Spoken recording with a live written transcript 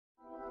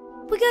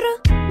We got a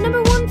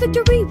 #1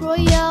 victory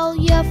royale.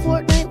 Yeah,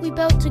 Fortnite, we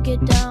bout to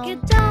get down.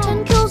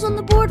 10 kills on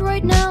the board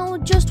right now.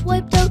 Just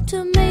wiped out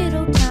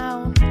Tomato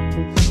Town.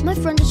 My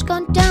friend just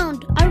gone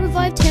downed. I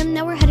revived him,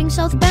 now we're heading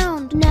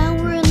southbound. Now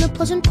we're in the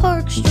Pleasant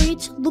Park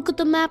streets. Look at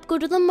the map, go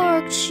to the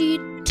marked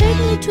sheet. Take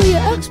me to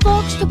your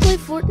Xbox to play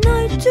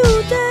Fortnite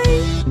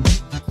today.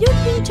 You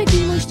can take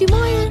me Moisty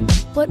Mire,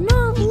 but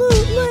not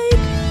Loot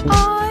Lake.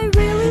 I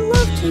really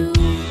love to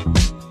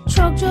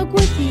chug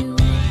with you.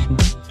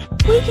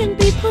 We can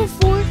be pro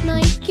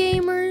Fortnite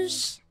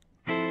gamers.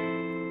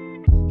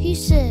 He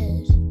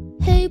said,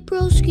 hey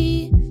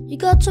broski, you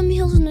got some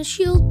heals in a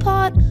shield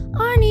pot?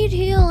 I need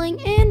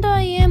healing and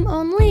I am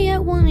only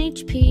at 1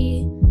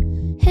 HP.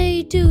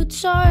 Hey dude,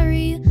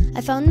 sorry,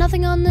 I found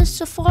nothing on this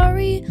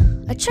safari.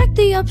 I checked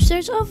the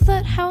upstairs of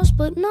that house,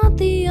 but not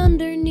the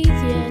underneath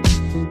yet.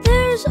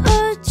 There's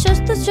a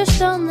chest that's just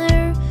down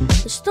there.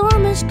 The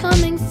storm is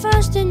coming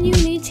fast and you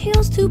need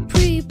heals to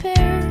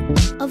prepare.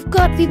 I've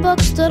got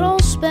V-Bucks that I'll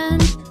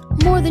spend,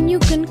 more than you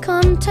can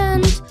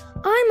contend.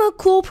 I'm a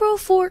cool pro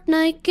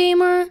Fortnite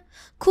gamer.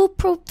 Cool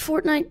pro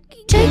Fortnite.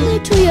 Take me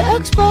to your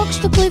Xbox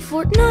to play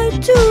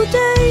Fortnite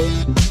today.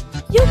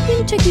 You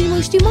can take me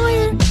Moisty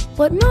Mire,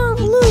 but not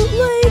Loot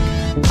Lake.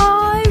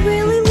 I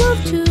really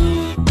love to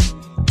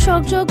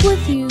chug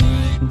with you.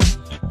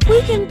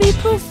 We can be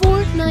pro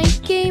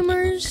Fortnite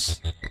gamers.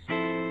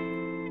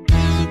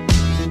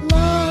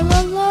 La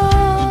la la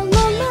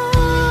la la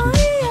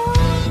yeah.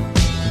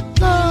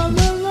 La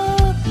la la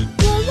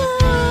la la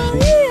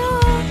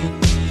yeah.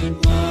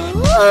 La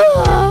la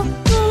la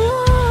la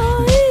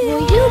yeah.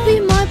 Will you be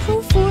my pro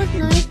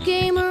Fortnite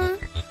gamer?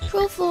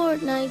 Pro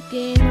Fortnite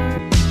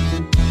gamer.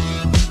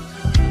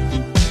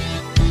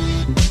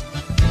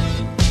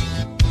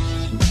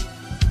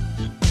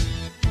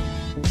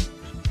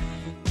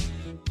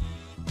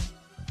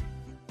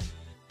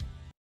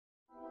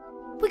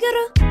 We got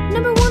a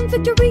 #1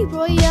 victory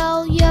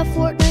royale. Yeah,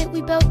 Fortnite,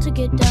 we bout to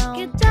get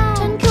down.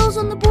 10 kills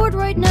on the board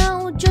right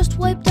now. Just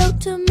wiped out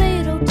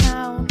Tomato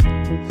Town.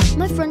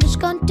 My friend just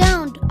gone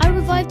downed. I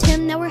revived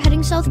him, now we're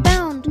heading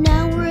southbound.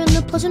 Now we're in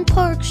the Pleasant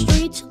Park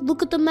streets.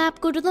 Look at the map,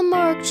 go to the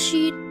marked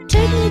sheet.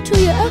 Take me to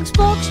your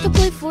Xbox to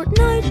play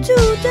Fortnite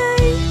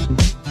today.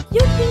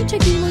 You can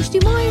take me Moisty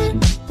Mire,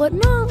 but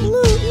not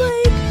Loot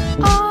Lake.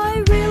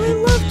 I really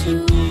love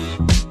to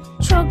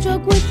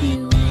chug with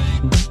you.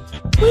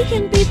 We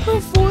can be pro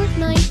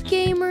Fortnite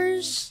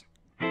gamers.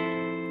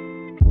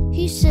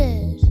 He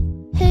said,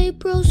 hey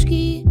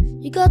broski,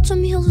 you got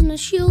some heals in a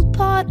shield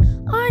pot?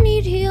 I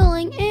need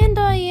healing and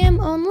I am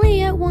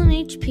only at 1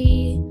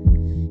 HP.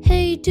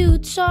 Hey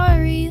dude,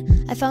 sorry,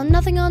 I found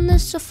nothing on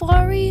this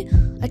safari.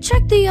 I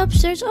checked the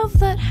upstairs of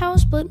that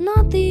house, but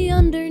not the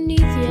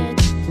underneath yet.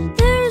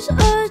 There's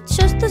a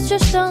chest that's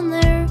just down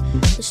there.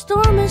 The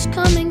storm is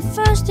coming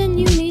fast and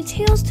you need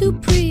heals to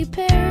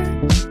prepare.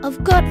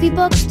 I've got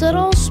V-Bucks that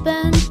I'll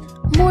spend,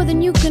 more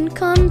than you can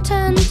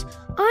contend.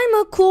 I'm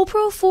a cool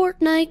pro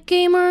Fortnite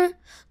gamer.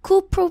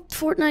 Cool pro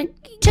Fortnite.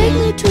 Take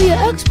me to your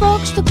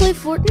Xbox to play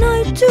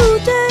Fortnite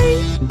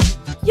today.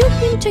 You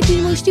can take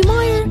me Moisty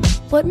Mire,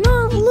 but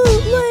not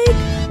Loot Lake.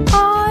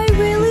 I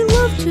really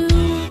love to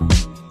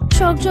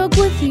chug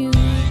with you.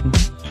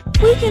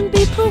 We can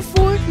be pro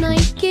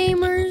Fortnite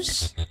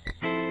gamers.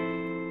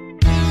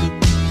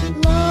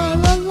 La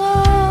la la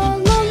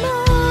la la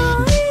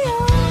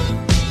yeah.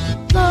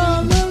 La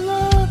la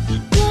la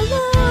la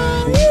la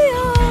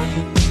yeah.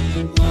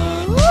 La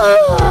la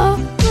la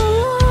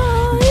la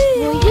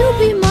yeah. Will you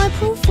be my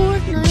pro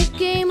Fortnite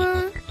gamer?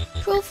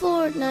 Pro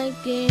Fortnite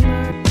gamer.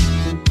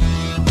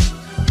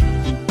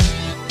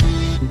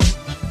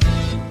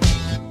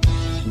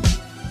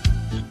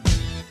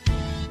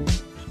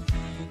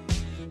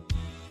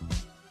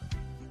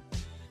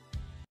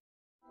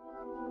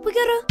 We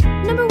got a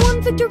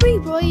 #1 victory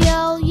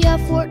royale. Yeah,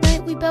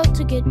 Fortnite, we bout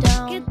to get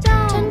down.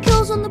 10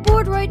 kills on the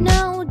board right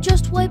now.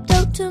 Just wiped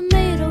out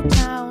Tomato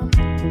Town.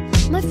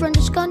 My friend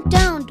just gone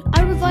downed.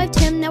 I revived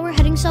him, now we're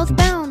heading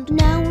southbound.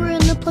 Now we're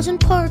in the Pleasant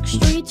Park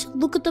streets.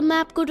 Look at the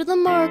map, go to the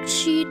marked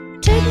sheet.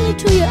 Take me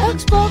to your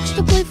Xbox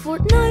to play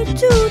Fortnite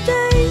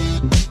today.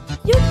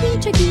 You can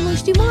take me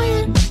Moisty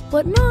Mire,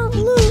 but not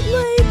Loot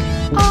Lake.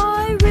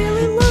 I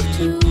really love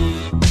to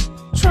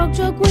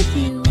chug with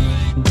you.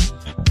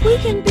 We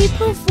can be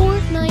pro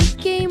Fortnite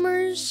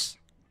gamers.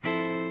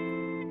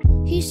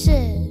 He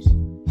said,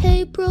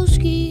 hey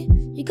broski,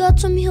 you got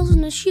some heals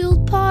in a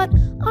shield pot?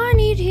 I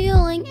need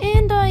healing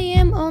and I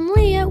am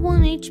only at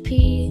 1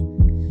 HP.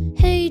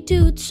 Hey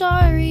dude,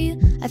 sorry,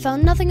 I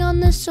found nothing on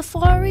this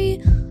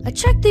safari. I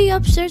checked the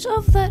upstairs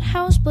of that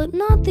house, but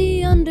not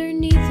the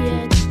underneath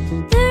yet.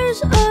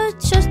 There's a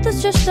chest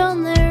that's just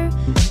down there.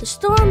 The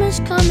storm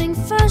is coming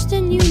fast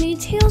and you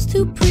need heals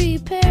to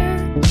prepare.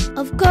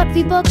 I've got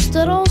V-Bucks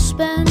that I'll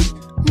spend,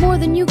 more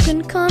than you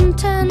can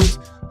contend.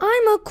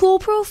 I'm a cool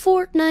pro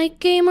Fortnite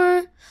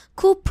gamer.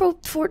 Cool pro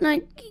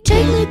Fortnite.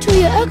 Take me to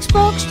your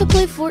Xbox to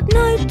play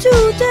Fortnite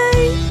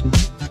today.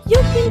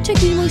 You can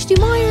take me Moisty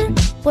Mire,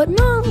 but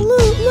not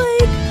Loot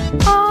Lake.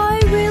 I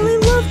really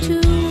love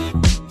to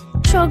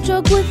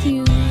chug with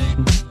you.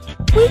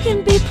 We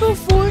can be pro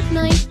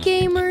Fortnite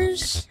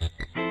gamers.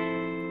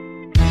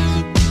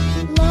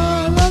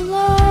 La la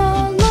la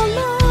la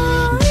la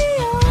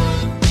yeah.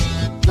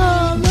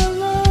 La la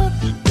la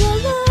la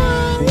la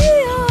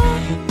yeah.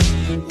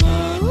 La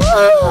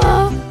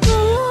la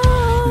la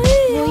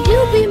yeah. Will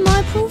you be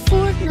my pro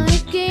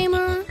Fortnite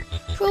gamer?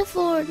 Pro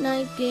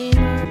Fortnite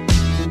gamer.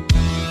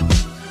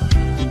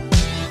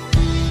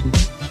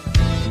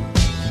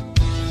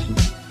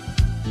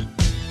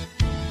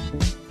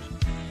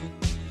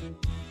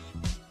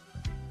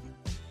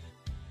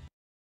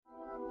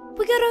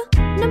 We got a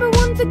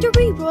 #1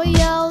 victory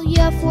royale.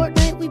 Yeah,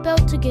 Fortnite, we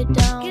bout to get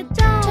down.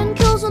 10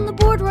 kills on the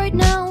board right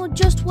now.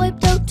 Just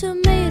wiped out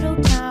Tomato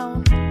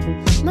Town.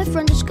 My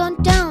friend just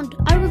gone downed.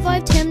 I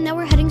revived him, now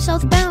we're heading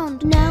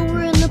southbound. Now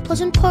we're in the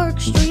Pleasant Park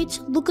streets.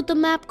 Look at the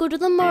map, go to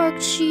the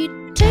marked sheet.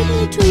 Take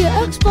me to your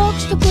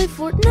Xbox to play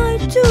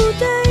Fortnite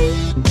today.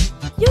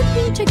 You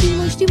can take me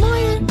Moisty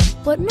Mire,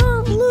 but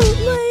not Loot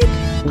Lake.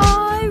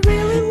 I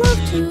really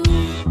love to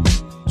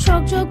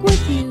chug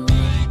with you.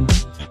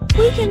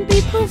 We can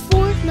be pro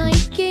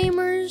Fortnite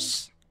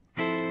gamers.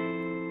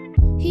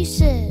 He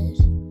said,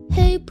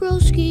 hey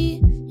broski,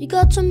 you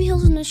got some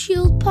heals in a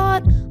shield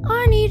pot?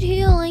 I need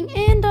healing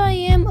and I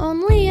am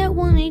only at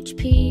 1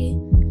 HP.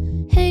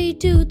 Hey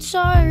dude,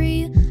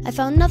 sorry, I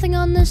found nothing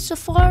on this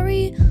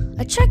safari.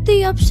 I checked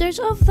the upstairs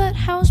of that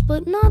house,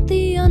 but not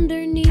the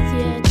underneath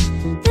yet.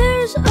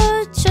 There's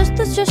a chest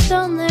that's just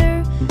down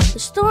there. The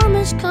storm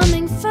is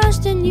coming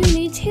fast and you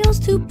need heals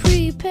to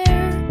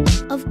prepare.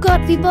 I've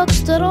got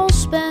V-Bucks that I'll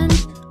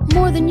spend,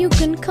 more than you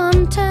can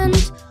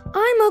contend.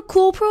 I'm a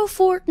cool pro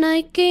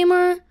Fortnite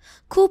gamer.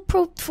 Cool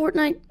pro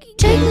Fortnite.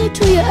 Take me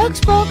to your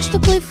Xbox to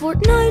play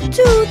Fortnite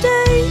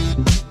today.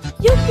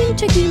 You can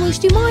take me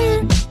Moisty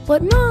Mire,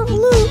 but not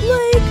Loot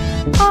Lake.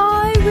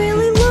 I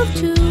really love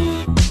to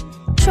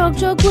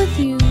chug with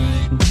you.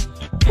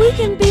 We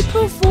can be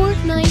pro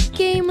Fortnite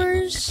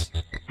gamers.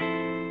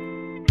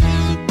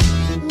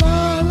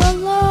 La la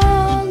la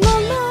la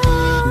la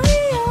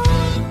yeah.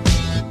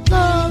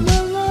 La la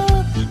la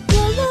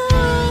la la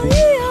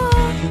yeah.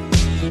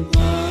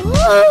 La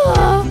la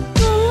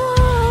la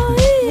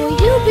yeah. Will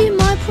you be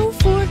my pro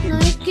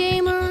Fortnite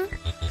gamer?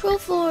 Pro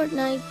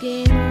Fortnite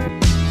gamer.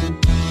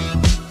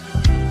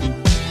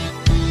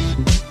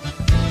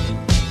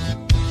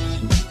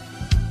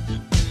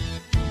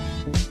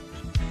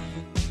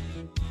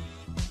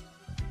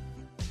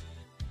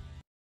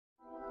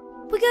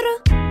 We got a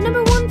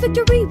 #1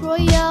 victory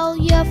royale.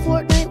 Yeah,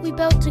 Fortnite, we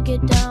bout to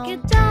get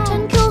down.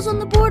 10 kills on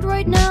the board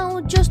right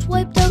now. Just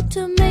wiped out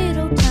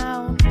Tomato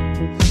Town.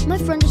 My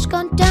friend just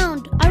gone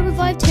downed. I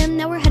revived him,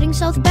 now we're heading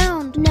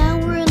southbound. Now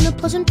we're in the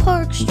Pleasant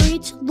Park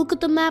streets. Look at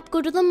the map, go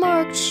to the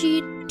marked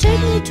sheet.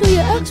 Take me to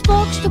your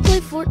Xbox to play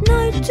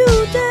Fortnite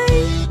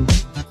today.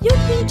 You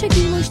can take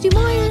me Moisty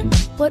Mire,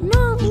 but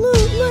not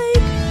Loot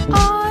Lake.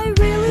 I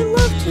really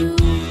love to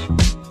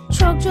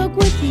chug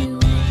with you.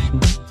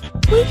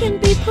 We can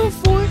be pro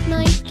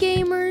Fortnite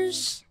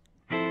gamers.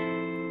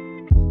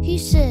 He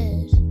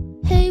said,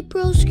 hey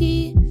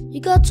broski, you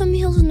got some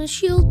heals in a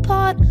shield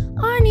pot?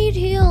 I need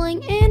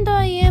healing and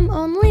I am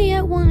only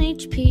at 1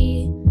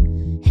 HP.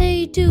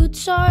 Hey dude,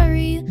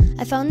 sorry,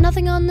 I found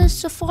nothing on this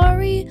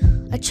safari.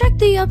 I checked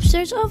the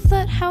upstairs of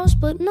that house,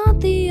 but not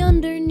the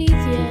underneath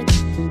yet.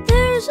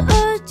 There's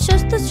a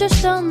chest that's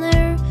just down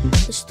there.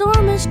 The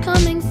storm is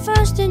coming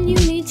fast and you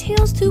need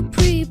heals to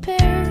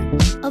prepare.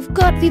 I've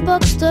got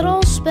V-Bucks that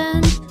I'll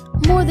spend,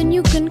 more than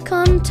you can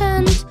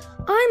contend.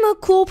 I'm a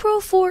cool pro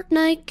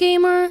Fortnite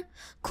gamer.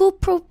 Cool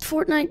pro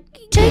Fortnite.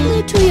 Take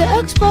me to your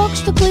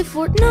Xbox to play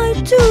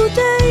Fortnite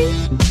today.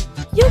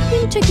 You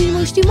can take me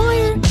Moisty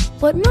Mire,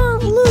 but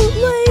not Loot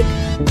Lake.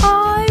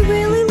 I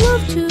really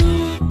love to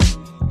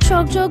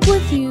chug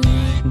with you.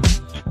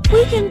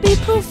 We can be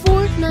pro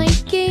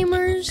Fortnite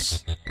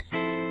gamers.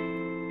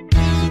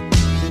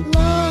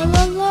 La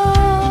la la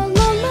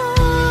la la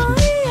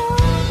yeah.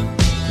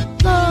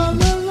 La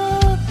la la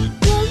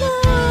la la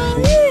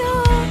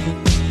yeah.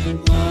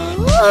 La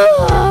la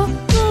la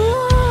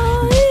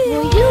yeah.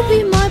 Will you be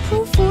my pro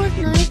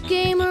Fortnite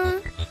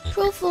gamer?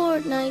 Pro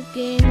Fortnite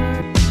gamer.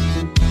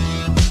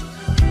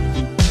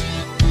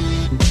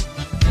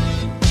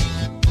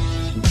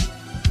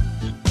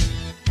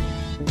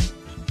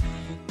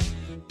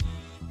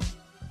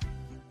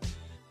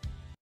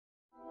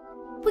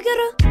 We got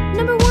a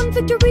 #1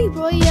 victory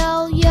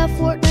royale. Yeah,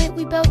 Fortnite,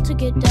 we bout to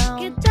get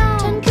down.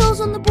 10 kills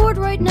on the board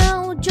right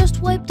now.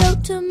 Just wiped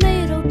out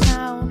Tomato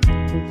Town.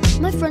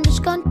 My friend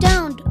just gone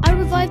downed. I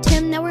revived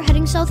him, now we're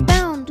heading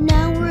southbound.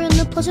 Now we're in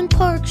the Pleasant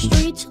Park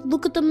streets.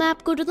 Look at the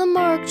map, go to the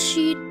marked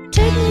sheet.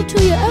 Take me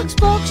to your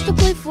Xbox to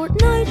play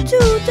Fortnite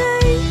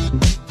today.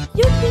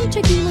 You can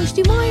take me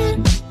Moisty Mire,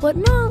 but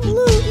not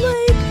Loot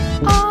Lake.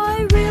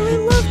 I really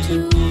love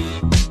to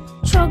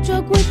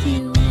chug with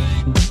you.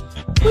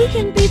 We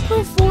can be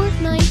pro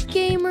Fortnite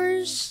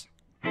gamers.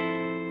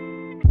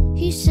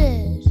 He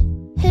said,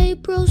 hey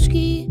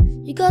broski,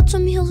 you got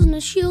some heals in a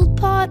shield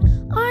pot?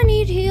 I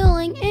need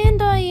healing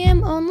and I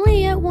am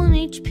only at 1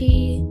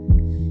 HP.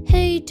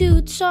 Hey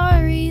dude,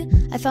 sorry,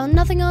 I found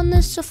nothing on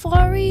this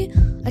safari.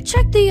 I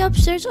checked the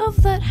upstairs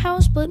of that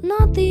house, but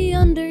not the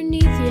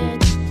underneath yet.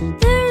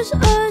 There's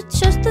a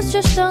chest that's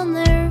just down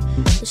there.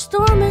 The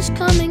storm is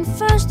coming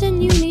fast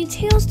and you need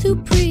heals to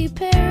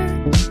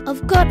prepare.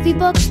 I've got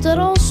V-Bucks that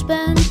I'll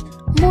spend,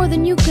 more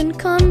than you can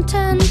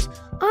contend.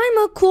 I'm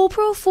a cool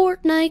pro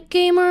Fortnite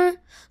gamer.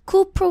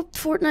 Cool pro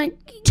Fortnite.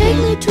 Take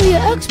me to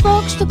your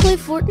Xbox to play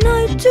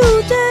Fortnite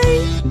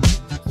today.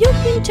 You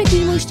can take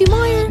me Moisty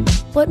Mire,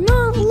 but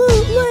not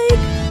Loot Lake.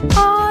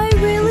 I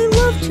really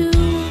love to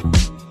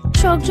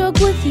Chug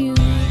with you.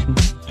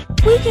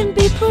 We can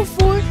be pro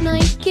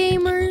Fortnite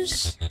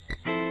gamers.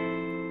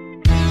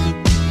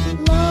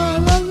 La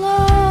la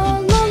la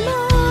la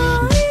la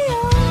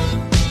yeah.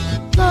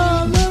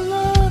 La la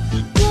la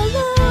la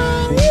la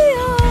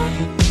yeah.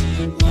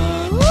 La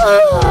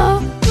la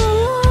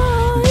la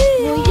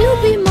yeah. Will you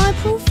be my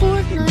pro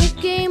Fortnite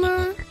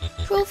gamer?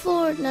 Pro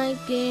Fortnite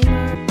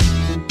gamer.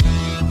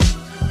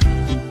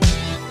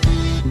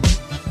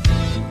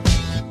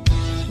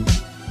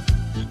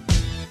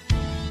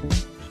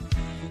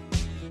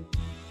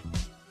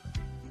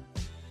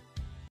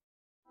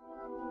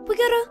 We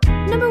got a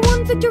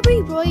 #1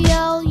 victory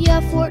royale.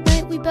 Yeah,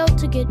 Fortnite, we bout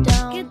to get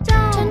down.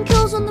 10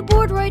 kills on the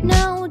board right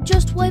now.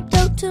 Just wiped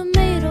out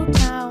Tomato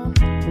Town.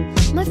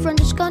 My friend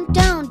just gone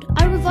down.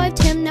 I revived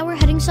him, now we're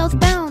heading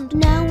southbound.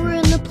 Now we're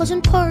in the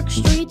Pleasant Park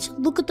streets.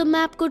 Look at the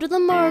map, go to the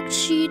marked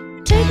sheet.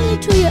 Take me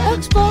to your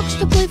Xbox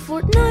to play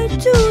Fortnite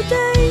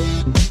today.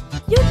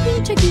 You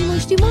can take me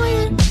Moisty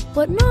Mire,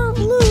 but not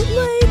Loot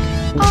Lake.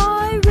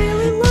 I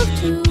really love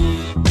to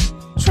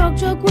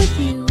Chug with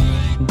you.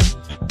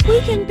 We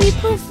can be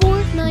pro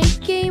Fortnite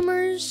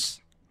gamers.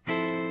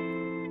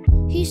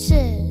 He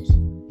said,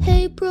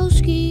 hey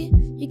broski,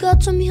 you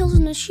got some heals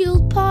in a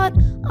shield pot?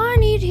 I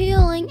need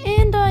healing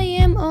and I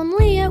am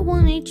only at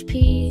 1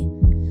 HP.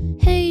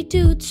 Hey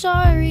dude,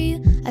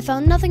 sorry, I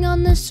found nothing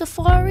on this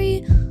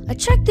safari. I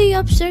checked the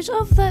upstairs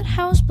of that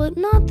house, but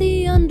not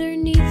the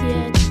underneath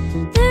yet.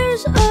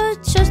 There's a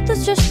chest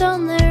that's just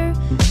down there.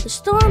 The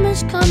storm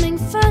is coming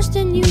fast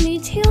and you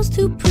need heals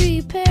to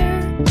prepare.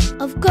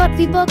 I've got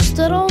V-Bucks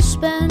that I'll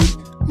spend,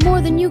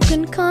 more than you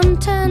can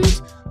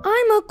contend.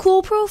 I'm a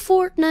cool pro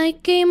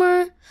Fortnite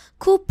gamer.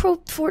 Cool pro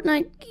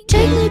Fortnite.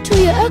 Take me to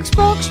your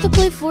Xbox to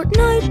play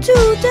Fortnite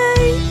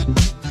today.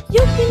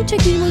 You can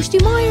take me Moisty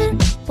Mire,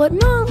 but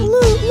not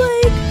Loot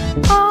Lake.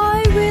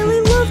 I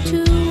really love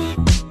to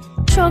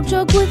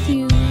Chug with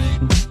you.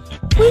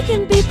 We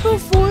can be pro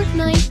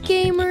Fortnite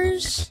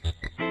gamers.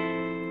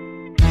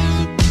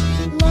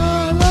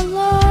 La la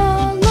la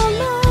la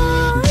la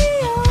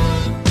yeah.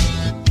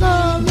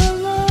 La la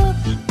la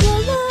la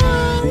la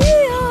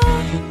yeah.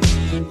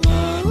 La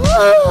la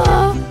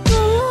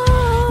la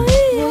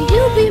yeah. Will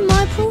you be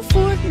my pro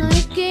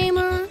Fortnite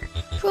gamer?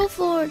 Pro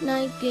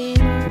Fortnite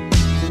gamer.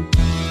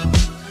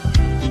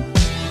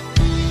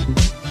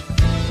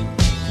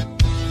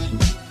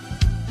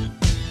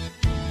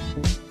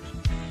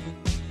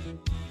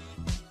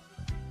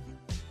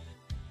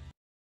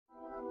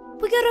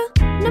 We got a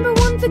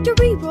 #1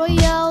 victory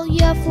royale.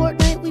 Yeah,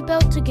 Fortnite, we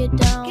bout to get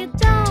down.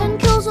 10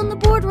 kills on the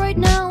board right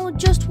now.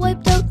 Just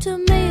wiped out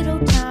Tomato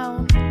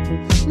Town.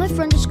 My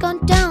friend just gone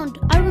down.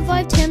 I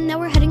revived him, now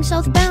we're heading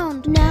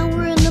southbound. Now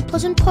we're in the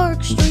Pleasant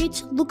Park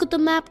streets. Look at the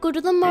map, go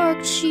to the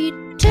marked sheet.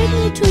 Take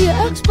me to your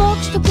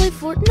Xbox to play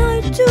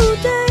Fortnite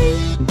today.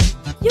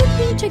 You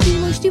can take me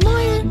Moisty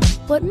Mire,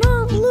 but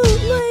not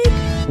Loot Lake.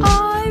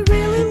 I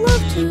really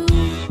love to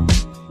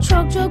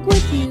Chug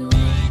with you.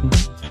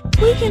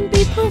 We can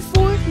be pro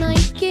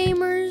Fortnite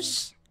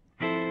gamers.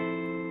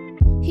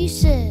 He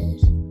said,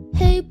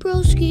 hey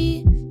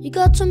broski, you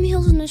got some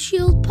heals in a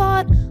shield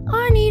pot?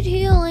 I need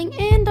healing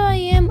and I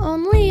am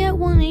only at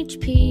 1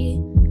 HP.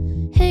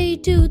 Hey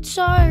dude,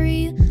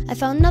 sorry, I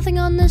found nothing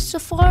on this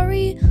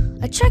safari.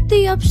 I checked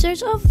the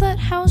upstairs of that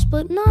house,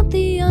 but not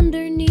the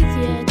underneath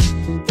yet.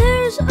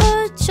 There's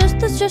a chest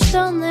that's just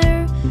down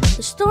there.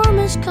 The storm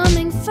is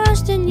coming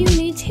fast and you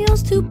need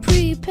heals to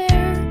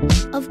prepare.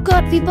 I've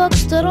got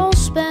V-Bucks that I'll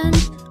spend,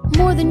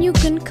 more than you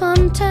can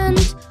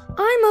contend.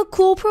 I'm a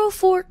cool pro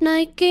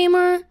Fortnite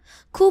gamer.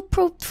 Cool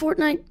pro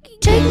Fortnite.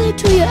 Take me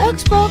to your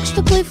Xbox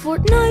to play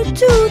Fortnite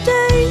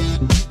today.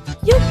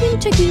 You can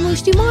take me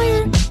Moisty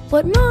Mire,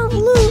 but not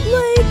Loot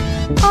Lake.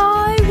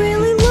 I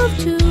really love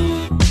to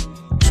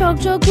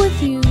Chug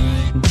with you.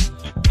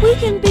 We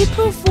can be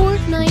pro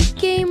Fortnite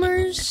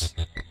gamers.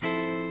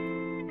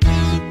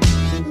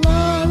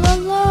 La la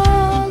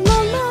la la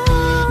la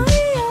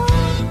yeah.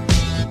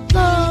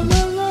 La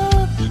la la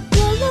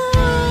la la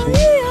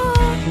yeah.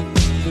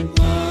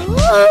 La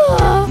la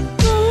la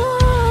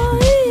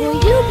yeah. Will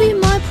you be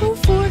my pro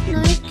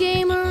Fortnite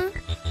gamer?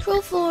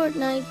 Pro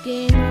Fortnite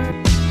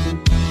gamer.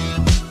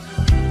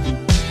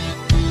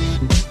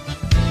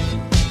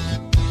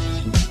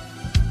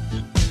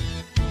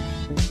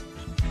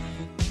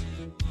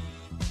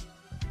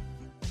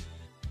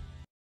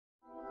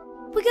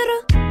 We got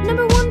a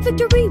 #1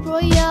 victory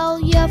royale.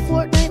 Yeah,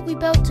 Fortnite, we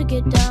bout to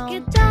get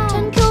down.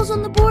 10 kills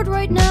on the board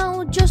right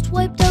now. Just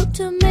wiped out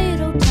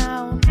Tomato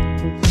Town.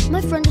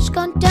 My friend just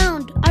gone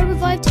down. I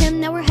revived him,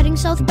 now we're heading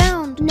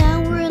southbound.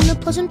 Now we're in the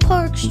Pleasant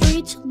Park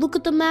streets. Look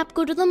at the map,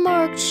 go to the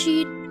marked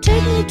sheet.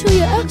 Take me to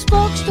your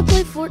Xbox to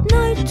play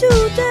Fortnite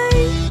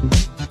today.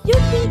 You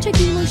can take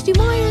me Moisty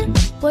Mire,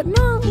 but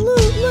not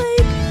Loot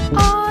Lake.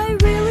 I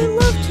really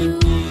love to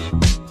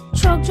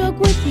Chug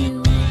with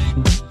you.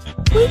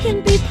 We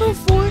can be pro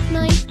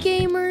Fortnite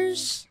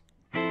gamers.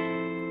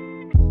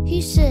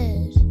 He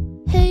said,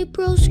 hey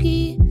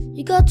broski,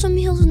 you got some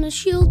heals in a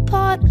shield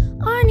pot?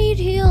 I need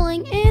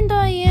healing and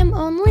I am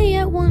only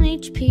at 1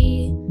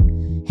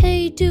 HP.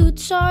 Hey dude,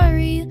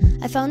 sorry,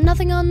 I found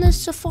nothing on this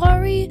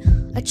safari.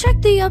 I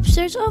checked the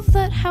upstairs of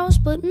that house,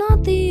 but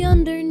not the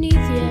underneath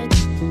yet.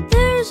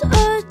 There's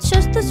a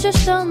chest that's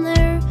just down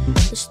there.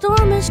 The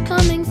storm is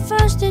coming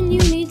fast and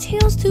you need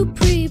heals to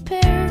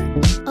prepare.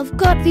 I've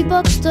got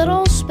V-Bucks that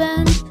I'll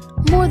spend,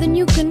 more than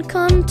you can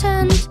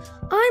contend.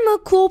 I'm a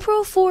cool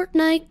pro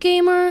Fortnite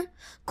gamer.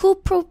 Cool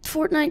pro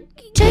Fortnite.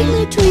 Take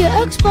me to your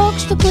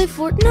Xbox to play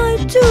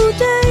Fortnite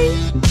today.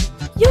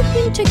 You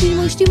can take me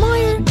Moisty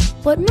Mire,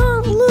 but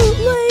not Loot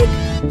Lake.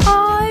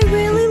 I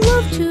really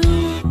love to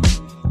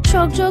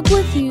Chug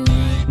with you.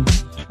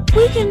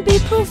 We can be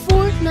pro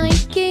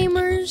Fortnite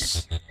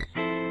gamers.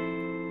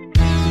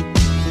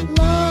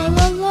 La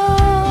la la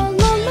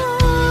la la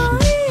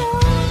yeah.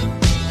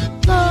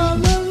 La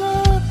la la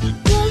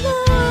la la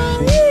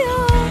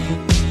yeah.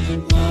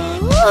 La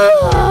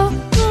la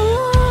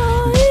la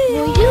yeah.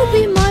 Will you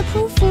be my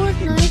pro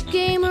Fortnite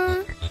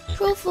gamer?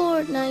 Pro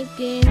Fortnite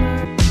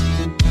gamer.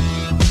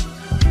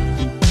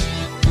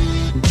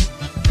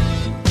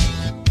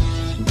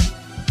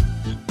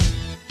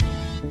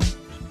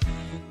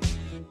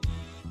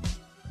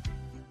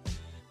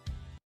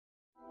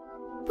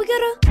 We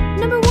got a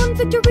 #1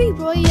 victory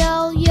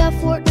royale. Yeah,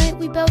 Fortnite,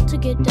 we bout to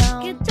get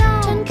down.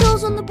 10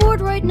 kills on the board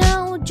right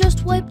now.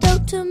 Just wiped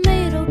out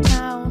Tomato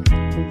Town.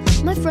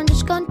 My friend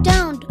has gone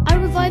down. I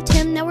revived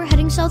him, now we're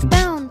heading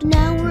southbound.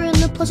 Now we're in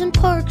the Pleasant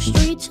Park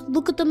streets.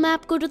 Look at the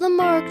map, go to the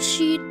marked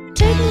sheet.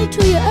 Take me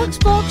to your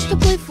Xbox to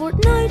play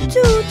Fortnite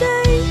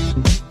today.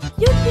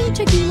 You can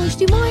take me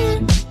Moisty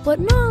Mire, but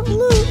not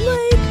Loot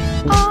Lake.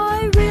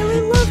 I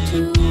really love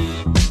to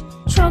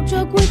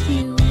Chug with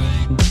you.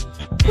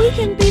 We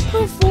can be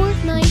pro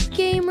Fortnite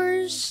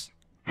gamers.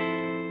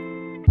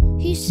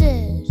 He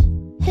said,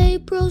 hey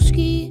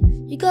broski,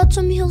 you got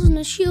some heals in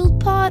a shield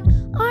pot?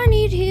 I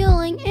need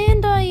healing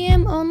and I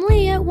am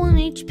only at 1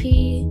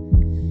 HP.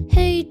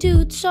 Hey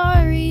dude,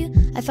 sorry,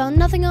 I found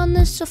nothing on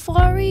this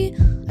safari.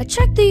 I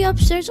checked the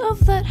upstairs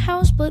of that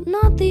house, but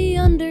not the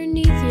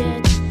underneath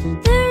yet.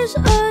 There's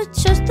a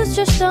chest that's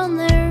just down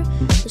there.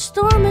 The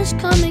storm is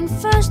coming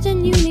fast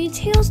and you need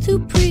heals to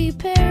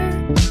prepare.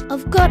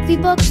 I've got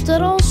V-Bucks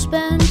that I'll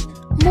spend,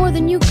 more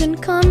than you can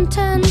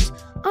contend.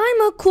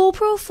 I'm a cool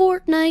pro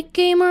Fortnite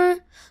gamer.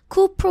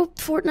 Cool pro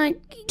Fortnite.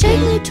 Take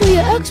me to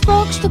your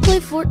Xbox to play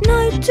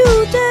Fortnite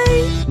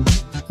today.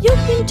 You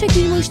can take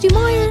me Moisty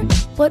Mire,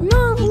 but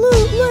not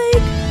Loot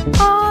Lake.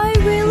 I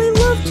really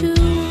love to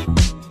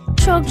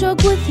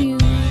Chug with you.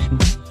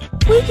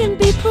 We can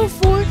be pro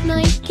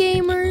Fortnite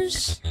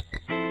gamers.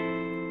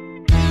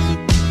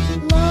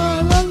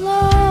 La la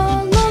la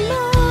la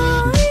la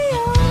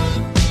yeah.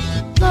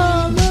 La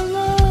la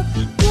la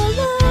la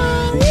la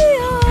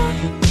yeah.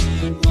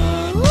 La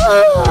la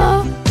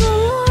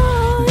la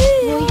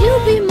yeah. Will you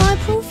be my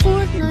pro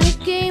Fortnite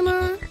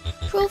gamer?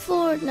 Pro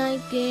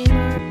Fortnite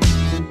gamer.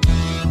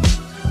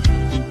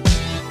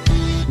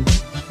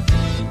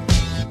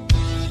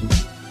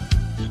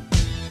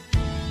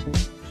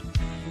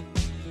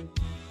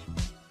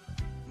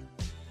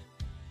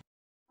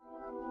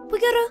 We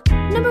got a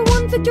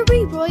 #1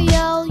 victory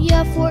royale.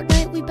 Yeah,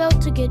 Fortnite, we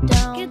bout to get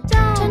down.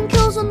 10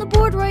 kills on the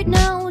board right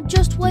now.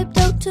 Just wiped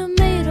out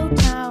Tomato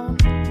Town.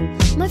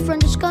 My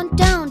friend has gone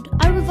down.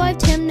 I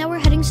revived him, now we're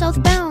heading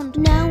southbound.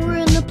 Now we're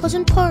in the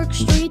Pleasant Park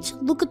streets.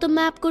 Look at the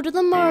map, go to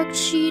the marked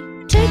sheet.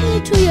 Take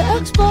me to your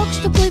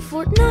Xbox to play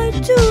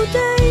Fortnite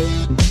today.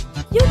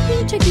 You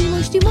can take me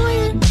Moisty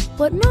Mire,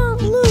 but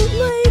not Loot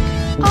Lake.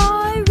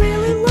 I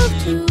really love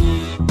to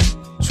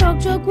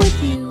Chug with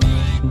you.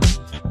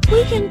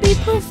 We can be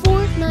pro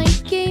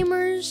Fortnite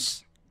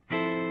gamers.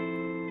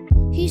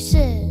 He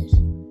said,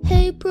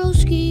 hey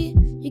broski,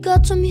 you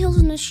got some heals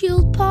in a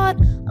shield pot?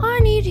 I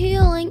need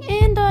healing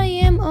and I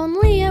am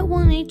only at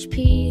 1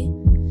 HP.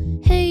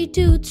 Hey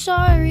dude,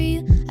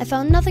 sorry, I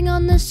found nothing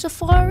on this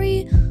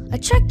safari. I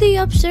checked the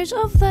upstairs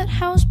of that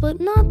house,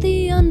 but not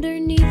the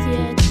underneath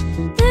yet.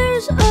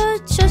 There's a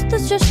chest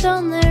that's just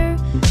down there.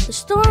 The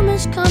storm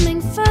is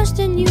coming fast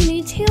and you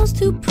need heals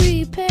to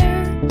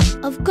prepare.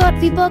 I've got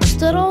V-Bucks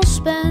that I'll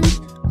spend,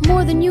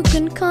 more than you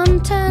can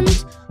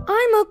contend.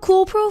 I'm a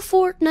cool pro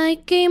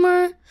Fortnite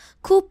gamer.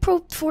 Cool pro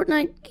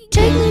Fortnite.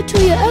 Take me to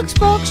your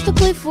Xbox to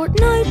play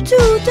Fortnite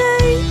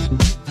today.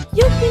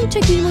 You can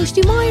take me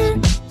Moisty Mire,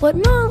 but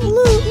not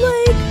Loot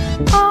Lake.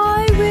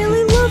 I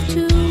really love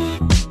to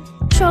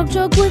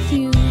Chug with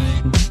you.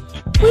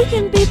 We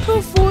can be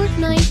pro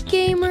Fortnite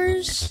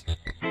gamers.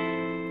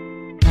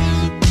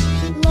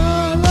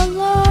 La la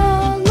la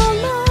la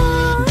la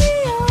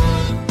yeah.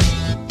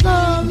 La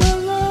la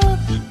la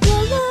la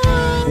la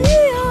yeah.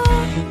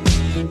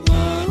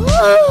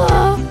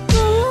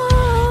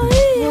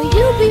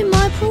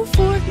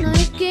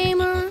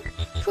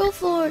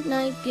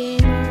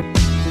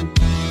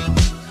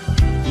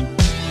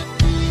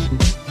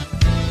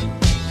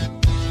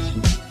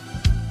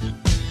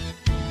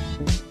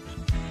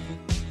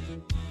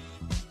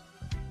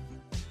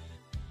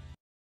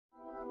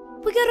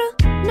 We got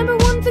a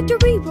 #1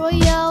 victory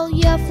royale.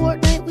 Yeah,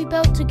 Fortnite, we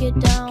bout to get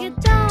down.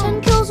 10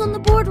 kills on the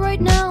board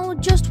right now.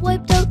 Just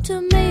wiped out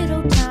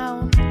Tomato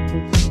Town.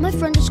 My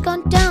friend has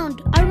gone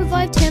downed. I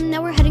revived him,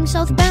 now we're heading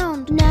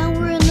southbound. Now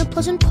we're in the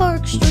Pleasant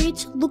Park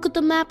streets. Look at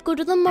the map, go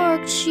to the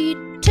marked sheet.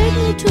 Take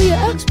me to your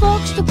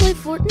Xbox to play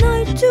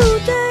Fortnite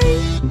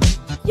today.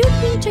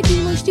 You've been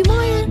taking Moisty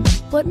Mire,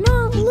 but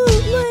not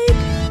Loot Lake.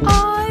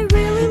 I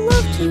really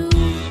love to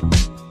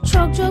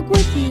Chug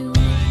with you.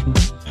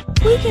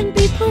 We can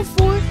be pro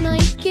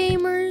Fortnite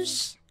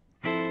gamers.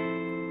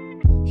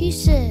 He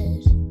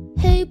said,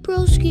 hey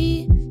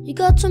broski, you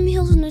got some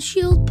heals in a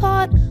shield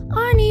pot?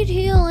 I need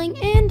healing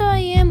and I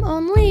am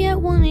only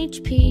at 1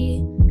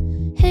 HP.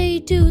 Hey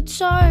dude,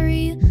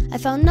 sorry, I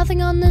found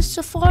nothing on this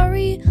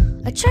safari.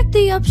 I checked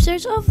the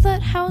upstairs of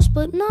that house,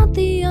 but not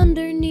the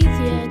underneath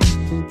yet.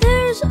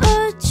 There's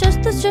a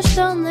chest that's just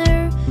down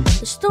there.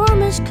 The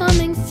storm is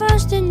coming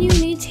fast and you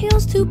need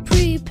heals to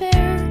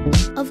prepare.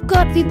 I've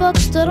got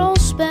V-Bucks that I'll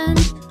spend,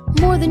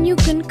 more than you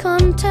can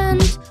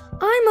contend.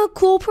 I'm a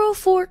cool pro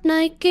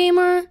Fortnite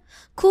gamer.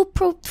 Cool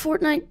pro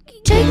Fortnite.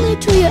 Take me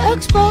to your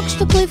Xbox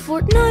to play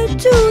Fortnite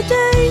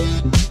today.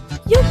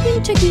 You've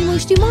been taking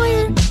Moisty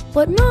Mire,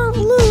 but not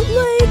Loot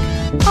Lake.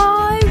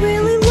 I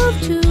really love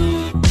to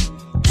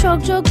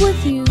Chug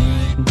with you.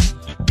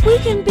 We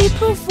can be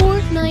pro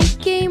Fortnite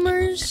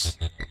gamers.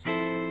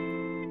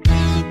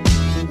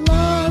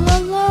 La la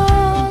la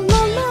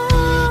la la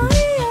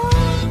yeah.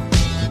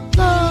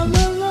 La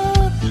la la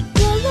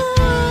la la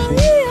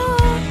yeah.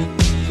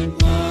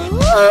 La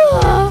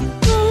la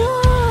la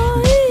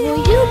yeah.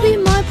 Will you be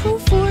my pro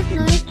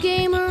Fortnite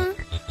gamer?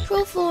 Pro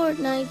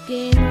Fortnite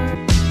gamer.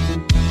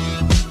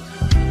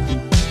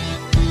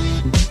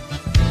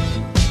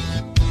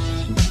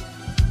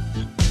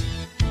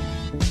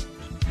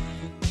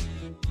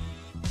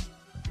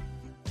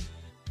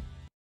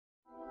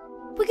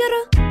 We got a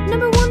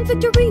 #1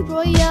 victory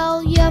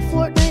royale. Yeah,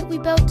 Fortnite, we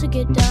bout to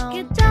get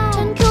down.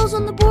 10 kills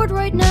on the board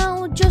right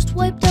now. Just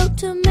wiped out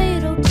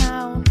Tomato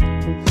Town.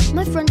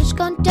 My friend has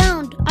gone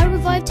downed. I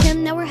revived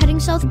him, now we're heading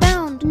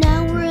southbound.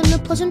 Now we're in the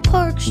Pleasant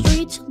Park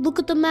streets. Look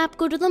at the map,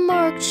 go to the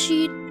marked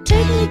sheet.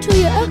 Take me to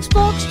your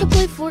Xbox to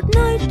play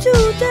Fortnite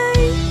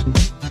today.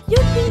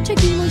 You've been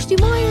taking Moisty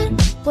Mire,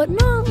 but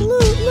not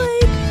Loot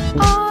Lake.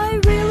 I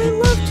really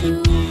love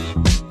to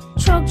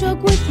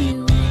Chug with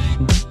you.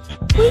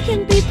 We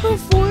can be pro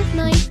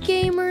Fortnite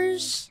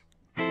gamers.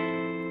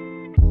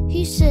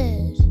 He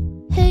said,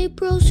 hey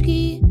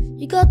broski,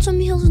 you got some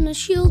heals in a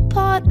shield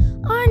pot?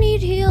 I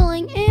need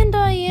healing and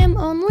I am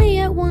only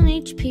at 1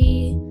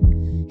 HP.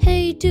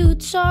 Hey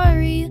dude,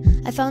 sorry,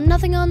 I found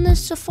nothing on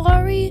this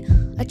safari.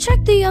 I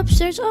checked the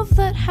upstairs of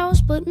that house,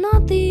 but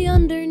not the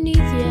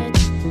underneath yet.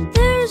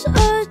 There's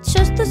a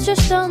chest that's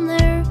just down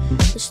there.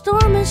 The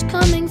storm is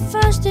coming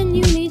fast and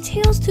you need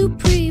heals to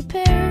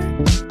prepare.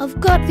 I've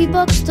got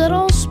V-Bucks that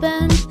I'll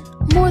spend,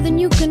 more than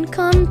you can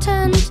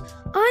contend.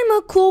 I'm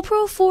a cool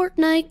pro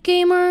Fortnite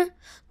gamer.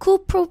 Cool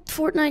pro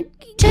Fortnite.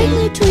 Take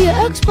me to your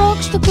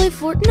Xbox to play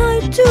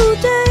Fortnite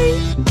today.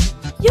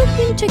 You've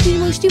been taking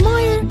Moisty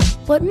Mire,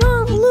 but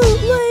not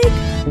Loot Lake.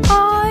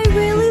 I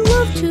really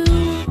love to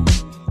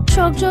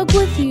Chug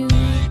with you.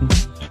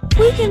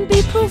 We can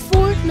be pro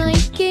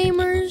Fortnite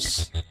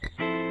gamers.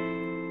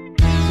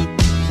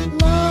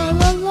 La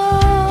la la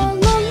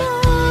la la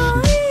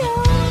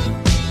yeah.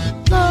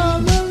 La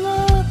la la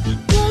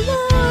la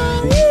la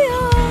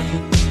yeah.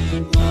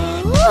 La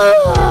la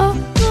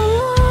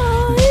la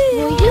yeah.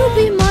 Will you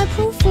be my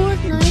pro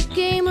Fortnite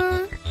gamer?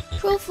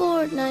 Pro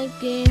Fortnite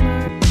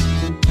gamer.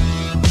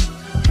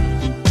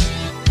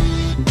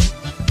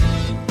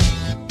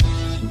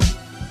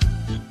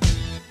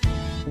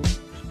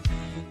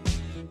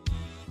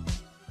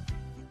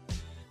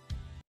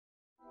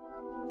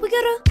 We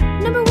got a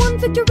 #1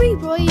 victory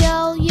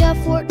royale. Yeah,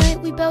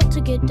 Fortnite, we bout to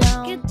get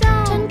down.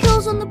 10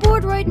 kills on the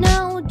board right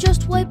now.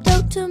 Just wiped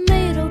out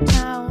Tomato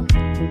Town.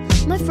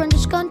 My friend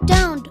has gone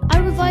downed. I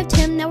revived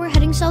him, now we're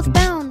heading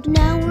southbound.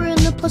 Now we're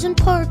in the Pleasant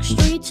Park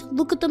streets.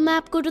 Look at the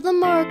map, go to the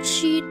marked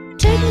sheet.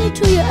 Take me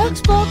to your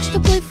Xbox to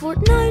play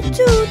Fortnite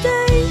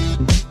today.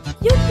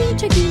 You've been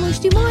taking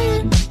Moisty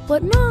Mire,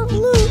 but not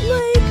Loot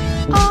Lake.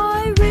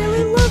 I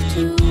really love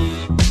to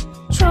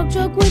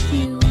Chug with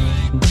you.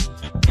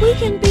 We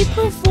can be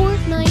pro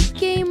Fortnite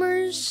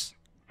gamers.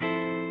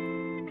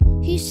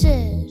 He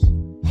said,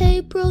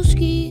 hey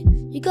broski,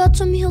 you got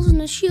some heals in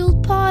a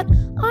shield pot?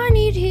 I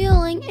need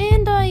healing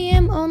and I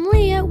am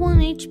only at 1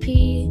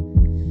 HP.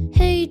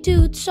 Hey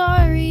dude,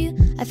 sorry,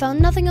 I found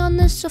nothing on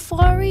this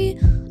safari.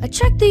 I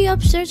checked the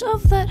upstairs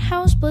of that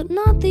house, but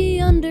not the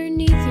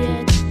underneath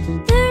yet.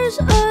 There's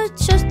a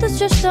chest that's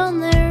just down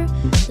there.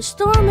 The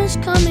storm is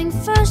coming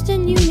fast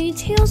and you need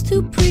heals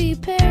to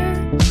prepare.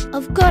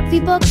 I've got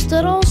V-Bucks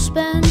that I'll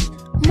spend,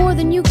 more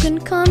than you can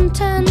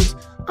contend.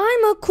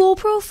 I'm a cool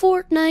pro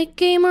Fortnite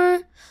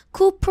gamer.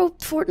 Cool pro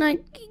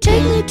Fortnite.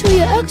 Take me to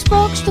your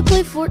Xbox to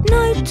play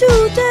Fortnite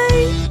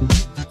today.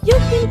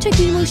 You've been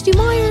taking Moisty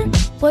Mire,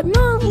 but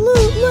not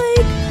Loot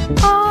Lake.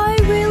 I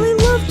really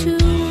love to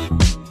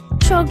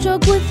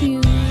Chug with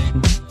you.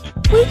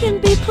 We can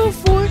be pro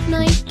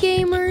Fortnite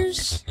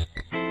gamers.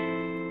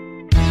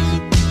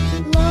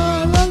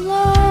 La la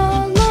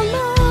la la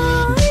la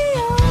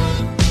yeah.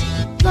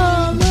 La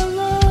la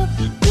la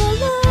la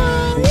la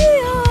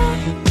yeah.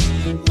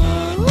 La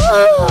la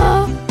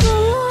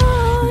la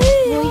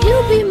yeah. Will you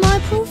be my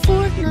pro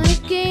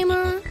Fortnite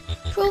gamer?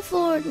 Pro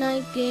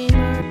Fortnite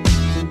gamer.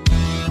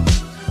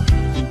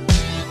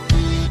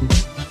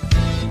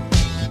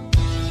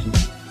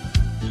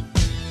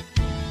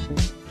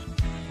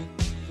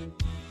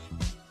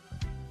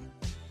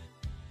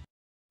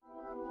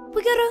 We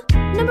got a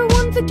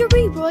 #1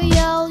 victory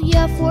royale.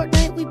 Yeah,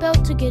 Fortnite, we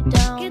bout to get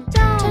down.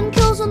 10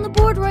 kills on the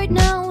board right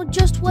now.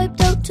 Just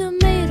wiped out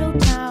Tomato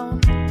Town.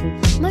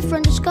 My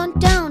friend has gone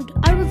downed.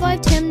 I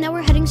revived him, now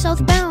we're heading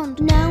southbound.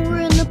 Now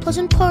we're in the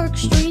Pleasant Park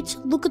streets.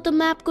 Look at the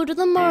map, go to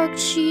the marked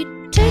sheet.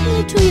 Take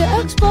me to your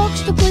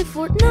Xbox to play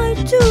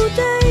Fortnite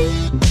today.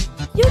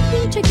 You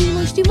can take me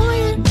Moisty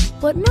Mire,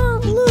 but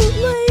not Loot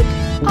Lake.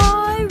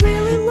 I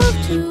really love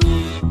to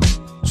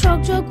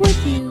Chug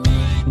with you.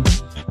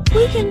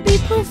 We can be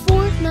pro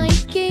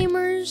Fortnite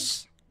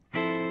gamers.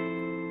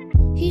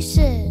 He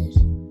said,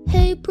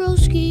 hey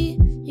broski,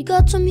 you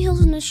got some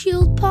heals in a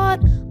shield pot?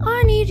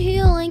 I need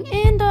healing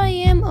and I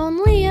am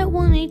only at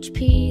 1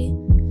 HP.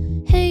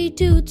 Hey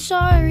dude,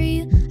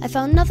 sorry, I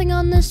found nothing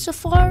on this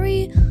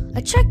safari.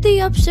 I checked the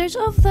upstairs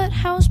of that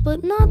house,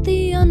 but not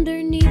the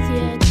underneath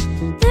yet.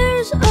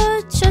 There's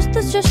a chest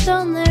that's just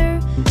down there.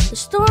 The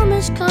storm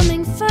is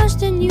coming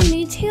fast and you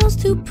need heals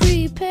to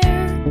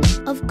prepare.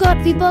 I've got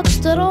V-Bucks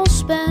that I'll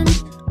spend,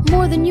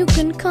 more than you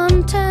can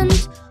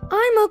contend.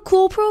 I'm a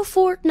cool pro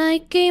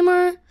Fortnite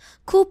gamer.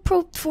 Cool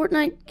pro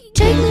Fortnite.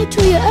 Take me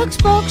to your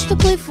Xbox to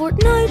play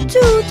Fortnite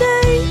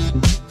today.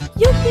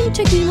 You can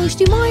take me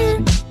Moisty Mire,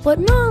 but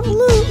not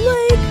Loot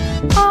Lake.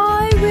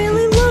 I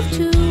really love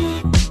to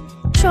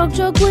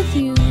Chug with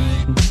you.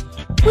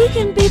 We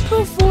can be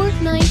pro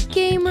Fortnite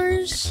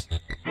gamers.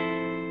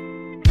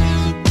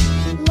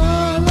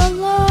 La la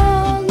la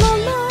la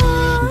la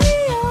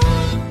yeah.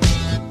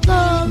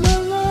 La la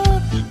la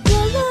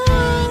la la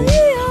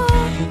yeah.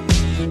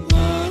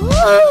 La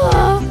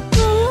la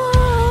la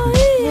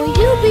yeah. Will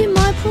you be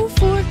my pro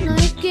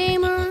Fortnite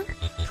gamer?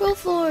 Pro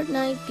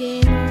Fortnite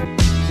gamer.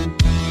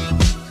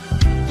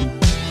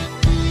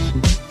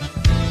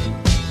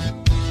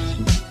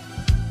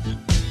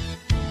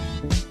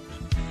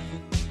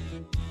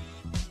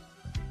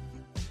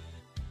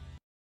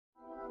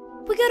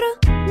 We got a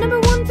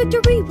 #1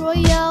 victory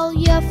royale.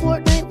 Yeah,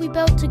 Fortnite, we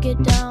bout to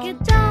get down.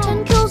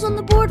 10 kills on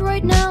the board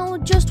right now.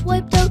 Just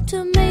wiped out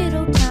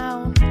Tomato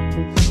Town.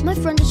 My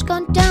friend has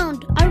gone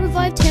downed. I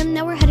revived him,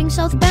 now we're heading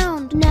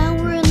southbound. Now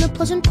we're in the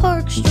Pleasant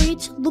Park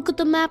streets. Look at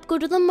the map, go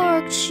to the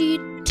marked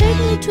sheet. Take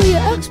me to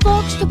your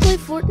Xbox to play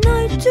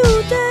Fortnite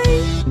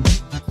today.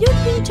 You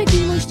can take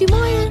me Moisty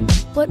Mire,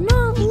 but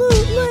not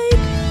Loot Lake.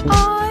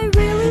 I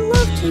really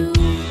love to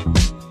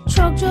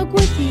Chug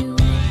with you.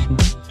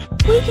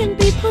 We can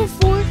be pro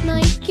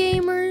Fortnite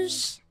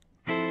gamers.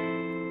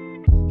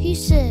 He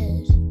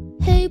said,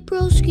 hey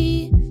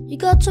broski, you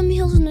got some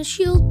heals in a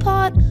shield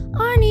pot?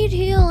 I need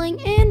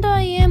healing and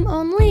I am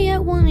only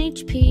at 1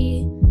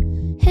 HP.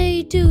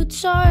 Hey dude,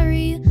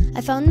 sorry,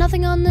 I found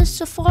nothing on this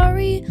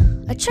safari.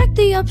 I checked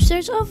the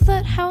upstairs of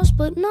that house,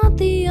 but not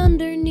the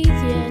underneath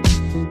yet.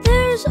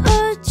 There's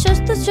a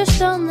chest that's just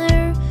down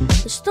there.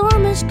 The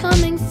storm is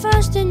coming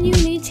fast and you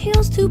need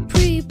heals to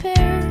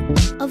prepare.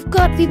 I've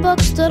got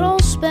V-Bucks that I'll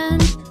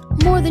spend,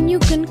 more than you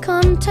can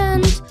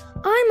contend.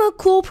 I'm a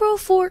cool pro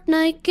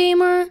Fortnite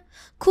gamer.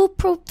 Cool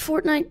pro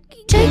Fortnite.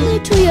 Take me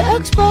to your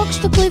Xbox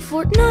to play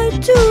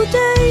Fortnite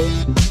today.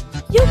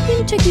 You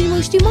can take me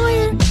Moisty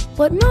Mire,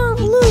 but not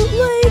Loot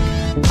Lake.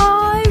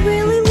 I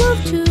really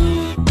love to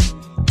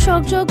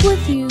Chug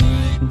with you.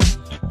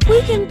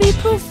 We can be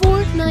pro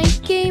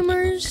Fortnite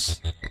gamers.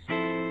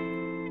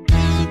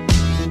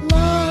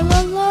 La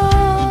la la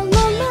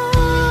la la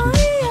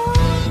yeah.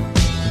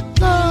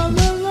 La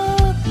la la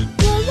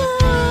la la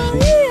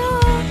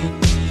yeah.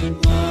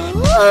 La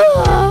la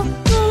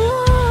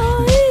la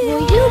yeah.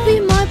 Will you be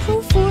my pro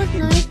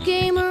Fortnite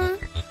gamer?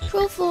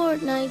 Pro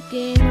Fortnite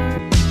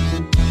gamer.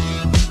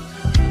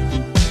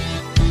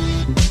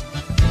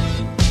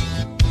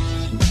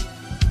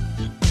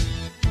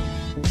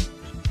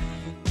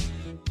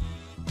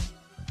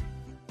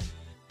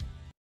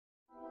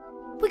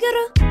 We got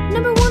a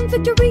 #1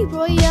 victory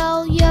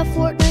royale. Yeah,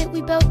 Fortnite,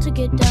 we bout to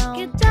get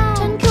down.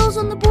 10 kills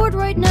on the board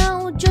right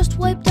now. Just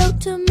wiped out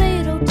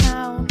Tomato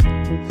Town.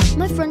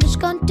 My friend has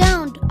gone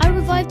downed. I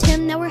revived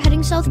him, now we're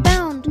heading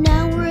southbound.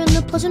 Now we're in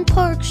the Pleasant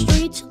Park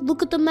streets.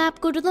 Look at the map,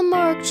 go to the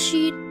marked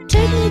sheet.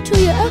 Take me to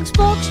your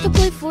Xbox to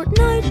play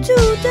Fortnite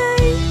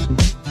today.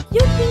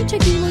 You can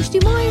take me Moisty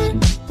Mire,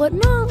 but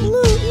not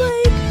Loot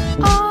Lake.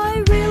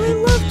 I really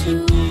love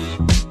to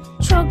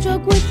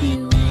Chug with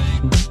you.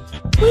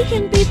 We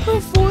can be pro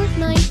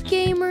Fortnite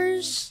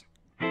gamers.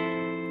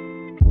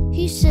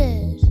 He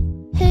said,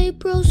 hey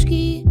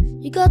broski,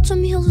 you got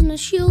some heals in a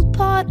shield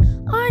pot?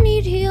 I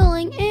need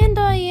healing and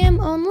I am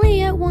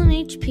only at 1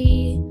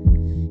 HP.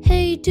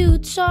 Hey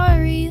dude,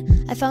 sorry,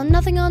 I found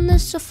nothing on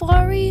this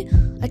safari.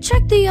 I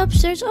checked the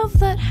upstairs of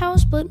that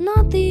house, but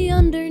not the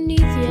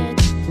underneath yet.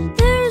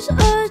 There's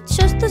a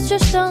chest that's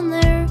just down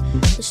there.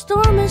 The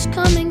storm is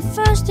coming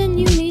fast and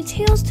you need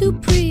heals to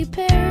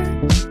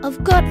prepare.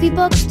 I've got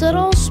V-Bucks that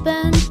I'll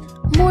spend,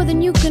 more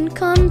than you can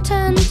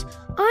contend.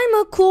 I'm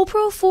a cool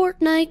pro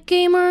Fortnite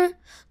gamer,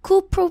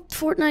 cool pro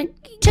Fortnite.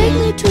 Take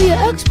me to your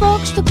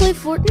Xbox to play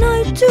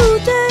Fortnite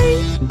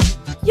today.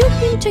 You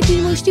can take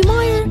me Moisty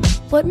Mire,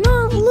 but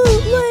not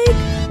Loot Lake.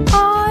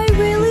 I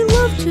really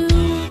love to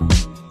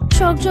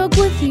Chug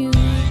with you.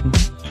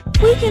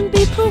 We can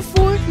be pro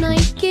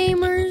Fortnite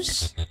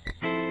gamers.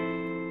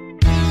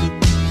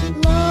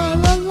 La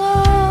la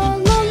la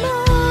la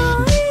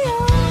la,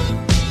 yeah.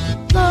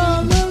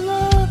 La la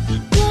la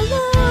la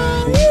la,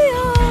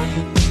 yeah.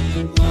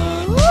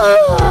 La la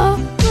la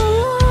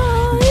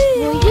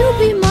yeah. Will you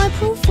be my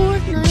pro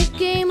Fortnite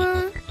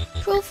gamer?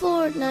 Pro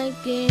Fortnite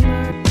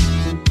gamer.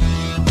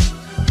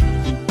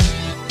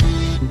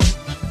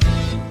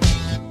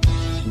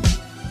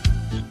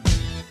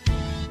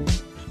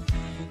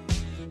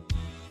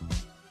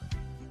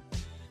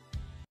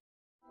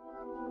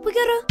 We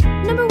got a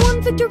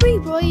 #1 victory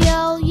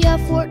royale. Yeah,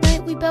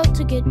 Fortnite, we bout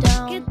to get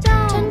down.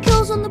 10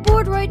 kills on the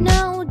board right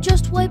now.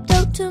 Just wiped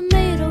out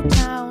Tomato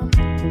Town.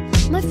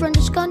 My friend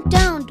has gone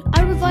downed.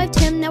 I revived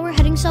him, now we're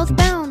heading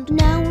southbound.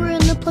 Now we're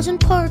in the Pleasant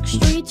Park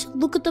streets.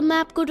 Look at the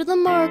map, go to the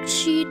marked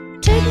sheet.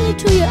 Take me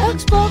to your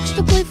Xbox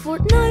to play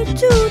Fortnite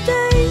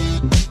today.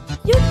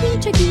 You can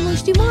take me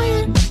Moisty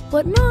Mire,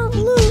 but not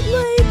Loot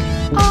Lake.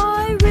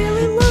 I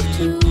really love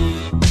to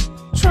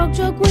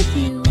Chug with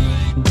you.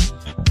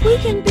 We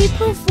can be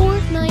pro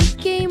Fortnite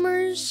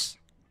gamers.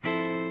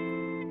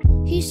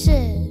 He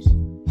said,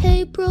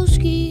 hey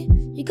broski,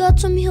 you got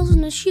some heals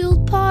in a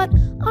shield pot?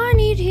 I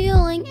need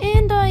healing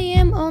and I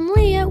am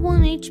only at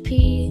 1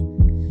 HP.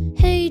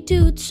 Hey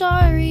dude,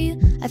 sorry,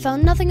 I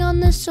found nothing on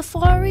this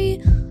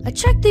safari. I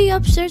checked the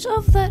upstairs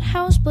of that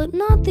house, but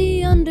not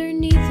the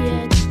underneath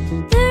yet.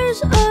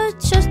 There's a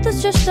chest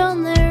that's just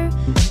down there.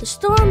 The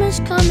storm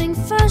is coming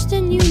fast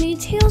and you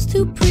need heals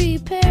to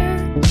prepare.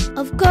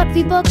 I've got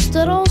V-Bucks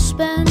that I'll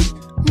spend,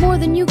 more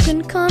than you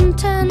can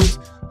contend.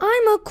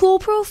 I'm a cool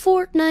pro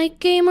Fortnite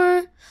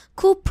gamer,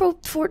 cool pro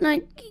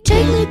Fortnite.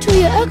 Take me to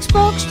your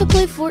Xbox to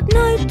play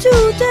Fortnite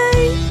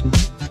today.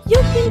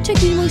 You can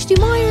take me Moisty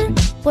Mire,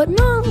 but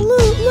not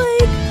Loot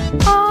Lake.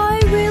 I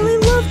really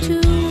love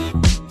to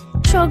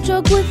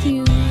Chug with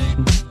you.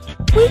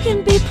 We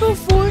can be pro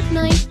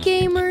Fortnite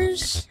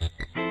gamers.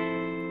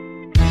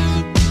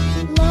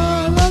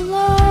 La la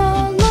la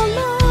la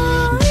la,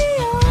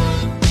 yeah.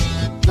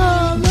 La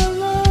la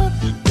la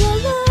la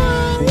la,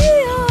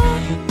 yeah.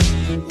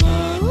 La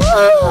la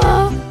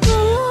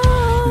la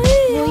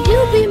yeah. Will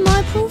you be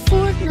my pro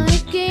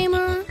Fortnite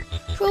gamer?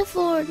 Pro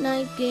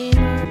Fortnite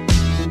gamer.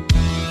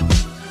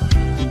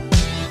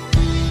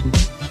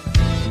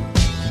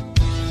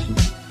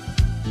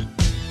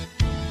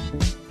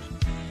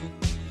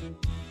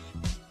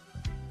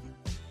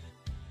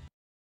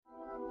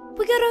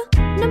 We got a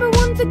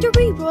 #1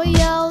 victory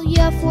royale.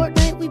 Yeah,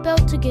 Fortnite, we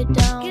bout to get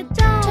down.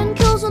 10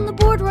 kills on the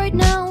board right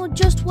now.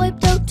 Just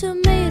wiped out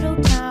Tomato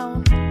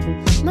Town.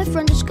 My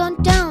friend has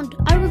gone downed.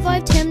 I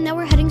revived him, now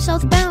we're heading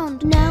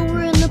southbound. Now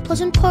we're in the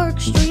Pleasant Park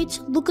streets.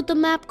 Look at the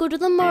map, go to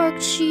the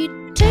marked sheet.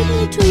 Take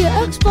me to your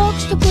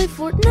Xbox to play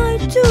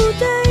Fortnite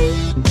today.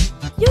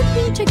 You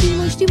can take me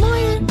Moisty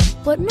Mire,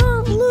 but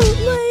not Loot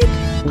Lake.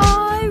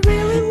 I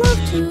really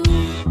love to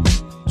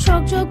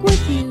Chug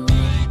with you.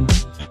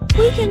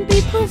 We can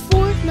be pro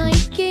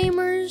Fortnite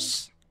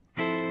gamers.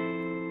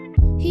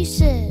 He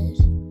said,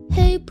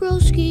 hey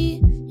broski,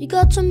 you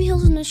got some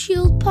heals in a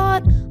shield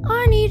pot?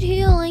 I need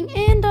healing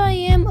and I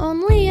am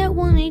only at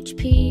 1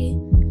 HP.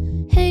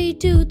 Hey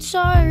dude,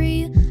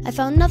 sorry, I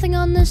found nothing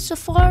on this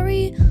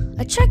safari.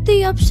 I checked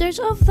the upstairs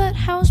of that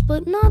house,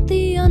 but not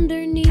the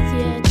underneath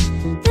yet.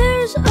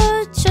 There's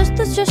a chest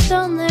that's just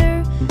down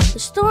there. The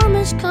storm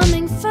is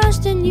coming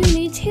fast and you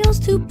need heals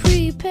to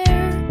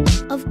prepare.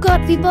 I've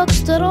got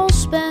V-Bucks that I'll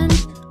spend,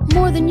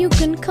 more than you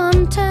can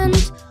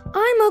contend.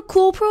 I'm a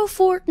cool pro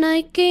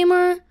Fortnite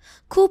gamer,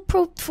 cool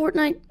pro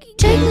Fortnite.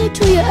 Take me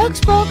to your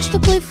Xbox to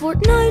play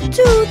Fortnite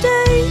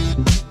today.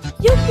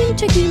 You can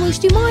take me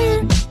Moisty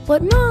Mire,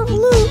 but not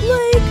Loot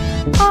Lake.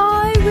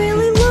 I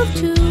really love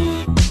to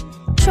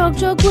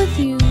Chug with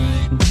you.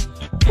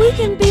 We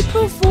can be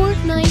pro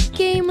Fortnite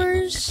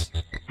gamers.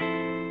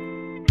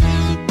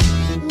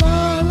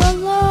 La la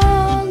la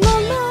la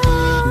la,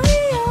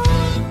 yeah.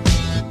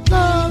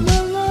 La la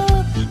la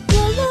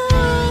la la,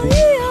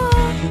 yeah.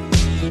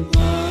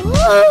 La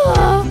la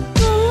la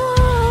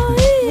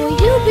yeah. Will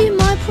you be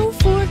my pro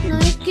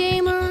Fortnite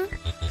gamer?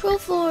 Pro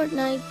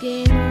Fortnite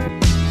gamer.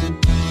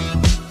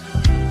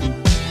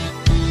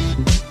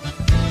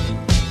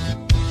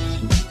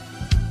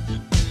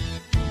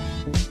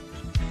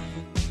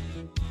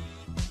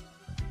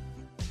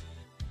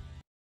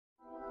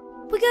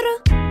 We got a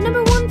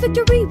 #1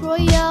 victory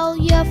royale.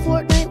 Yeah,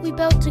 Fortnite, we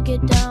bout to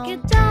get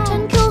down.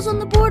 10 kills on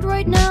the board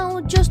right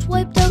now. Just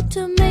wiped out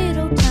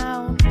Tomato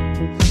Town.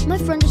 My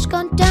friend has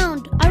gone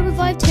down. I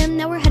revived him,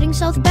 now we're heading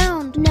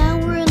southbound. Now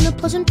we're in the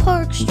Pleasant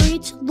Park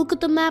streets. Look at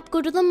the map, go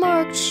to the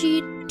marked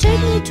sheet.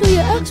 Take me to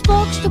your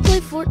Xbox to play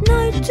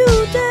Fortnite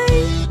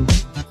today.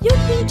 You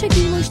can take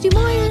me Moisty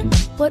Mire,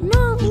 but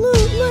not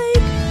Loot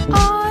Lake.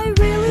 I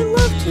really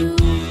love to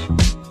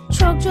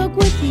Chug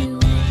with you.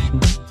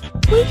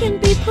 We can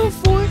be pro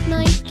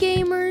Fortnite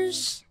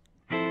gamers.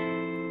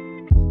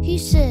 He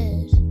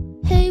said,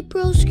 hey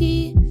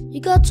broski, you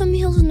got some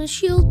heals in a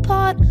shield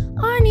pot?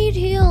 I need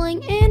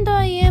healing and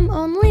I am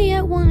only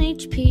at 1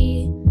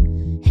 HP.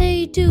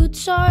 Hey dude,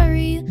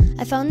 sorry,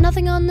 I found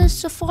nothing on this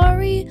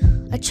safari.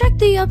 I checked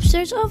the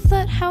upstairs of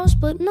that house,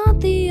 but not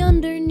the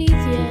underneath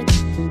yet.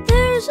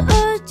 There's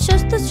a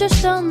chest that's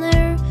just down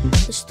there.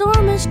 The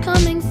storm is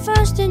coming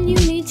fast and you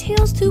need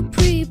heals to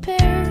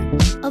prepare.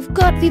 I've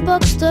got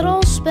V-Bucks that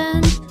I'll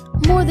spend,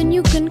 more than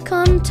you can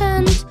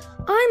contend.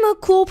 I'm a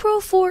cool pro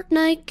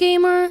Fortnite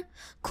gamer.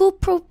 Cool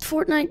pro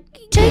Fortnite.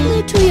 Take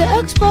me to your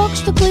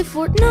Xbox to play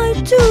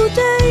Fortnite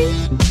today.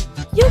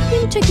 You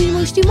can take me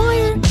Moisty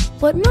Mire,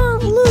 but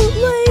not Loot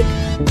Lake.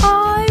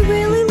 I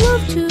really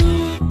love to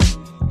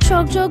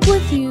Chug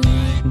with you.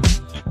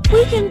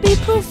 We can be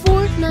pro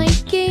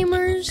Fortnite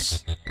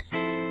gamers.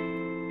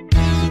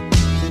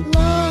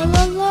 La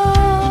la la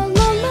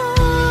la la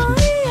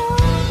yeah.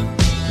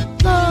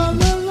 La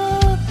la la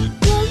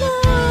la la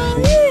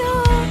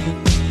yeah.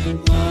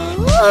 La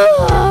la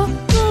la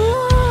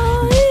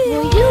yeah.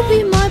 Will you be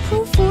my pro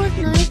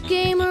Fortnite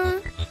gamer?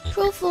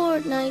 Pro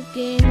Fortnite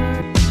gamer.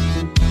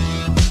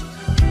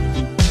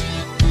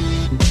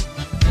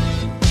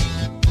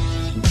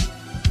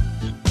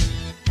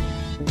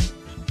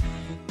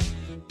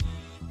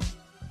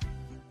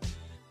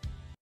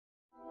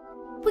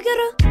 We got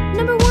a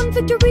 #1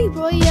 victory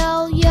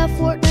royale. Yeah,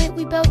 Fortnite,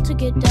 we bout to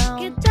get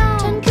down.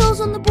 10 kills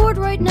on the board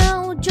right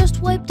now.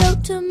 Just wiped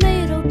out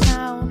Tomato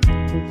Town.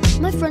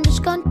 My friend has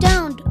gone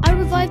down. I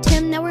revived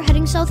him, now we're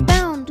heading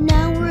southbound.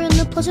 Now we're in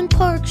the Pleasant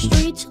Park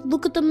streets.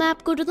 Look at the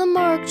map, go to the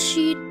marked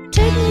sheet.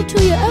 Take me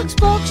to your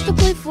Xbox to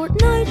play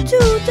Fortnite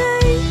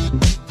today.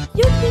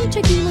 You can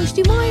take me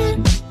Moisty Mire,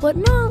 but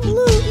not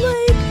Loot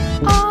Lake.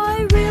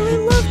 I really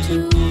love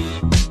to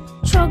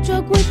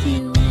Chug with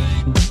you.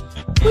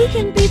 We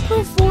can be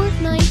pro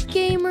Fortnite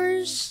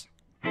gamers.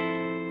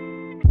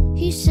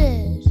 He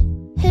said,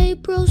 hey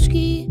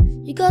broski,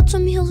 you got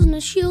some heals in a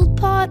shield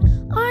pot?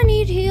 I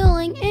need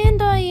healing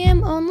and I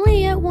am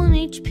only at 1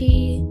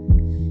 HP.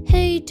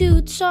 Hey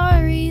dude,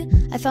 sorry,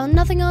 I found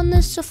nothing on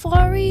this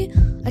safari.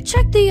 I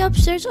checked the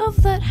upstairs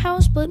of that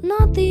house, but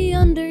not the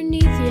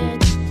underneath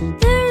yet.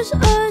 There's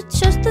a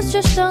chest that's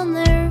just down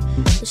there.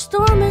 The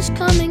storm is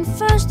coming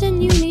fast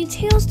and you need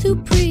heals to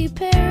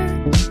prepare.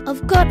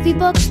 I've got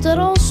V-Bucks that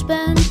I'll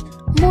spend,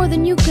 more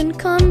than you can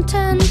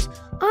contend.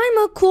 I'm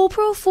a cool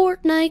pro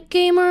Fortnite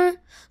gamer.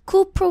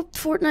 Cool pro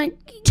Fortnite.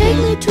 Take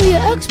me to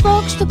your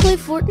Xbox to play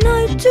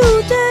Fortnite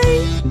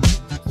today.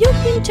 You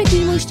can take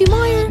me Moisty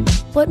Mire,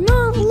 but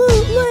not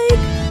Loot Lake.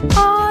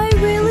 I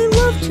really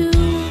love to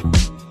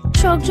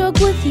Chug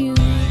with you.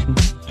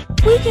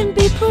 We can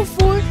be pro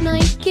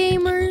Fortnite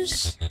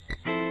gamers.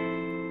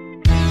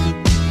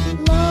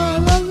 La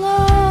la la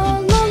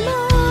la la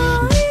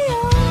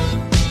yeah.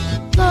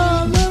 La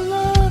la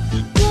la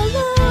la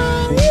la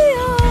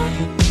yeah.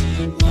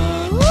 La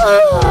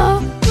la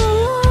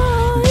la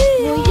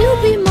yeah. Will you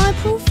be my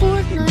pro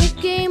Fortnite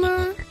gamer?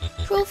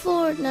 Pro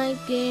Fortnite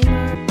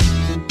gamer.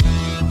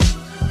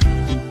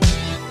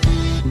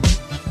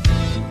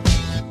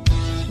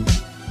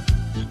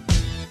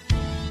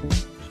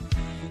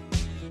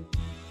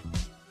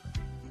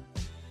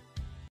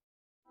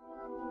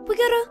 We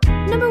got a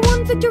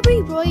 #1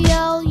 victory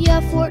royale.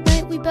 Yeah,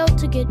 Fortnite, we bout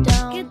to get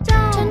down.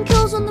 10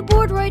 kills on the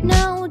board right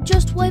now.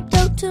 Just wiped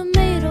out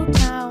Tomato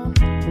Town.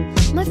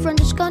 My friend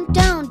has gone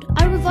down.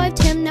 I revived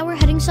him, now we're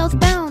heading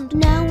southbound.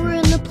 Now we're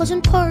in the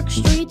Pleasant Park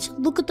streets.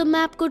 Look at the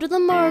map, go to the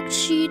marked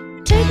sheet.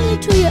 Take me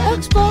to your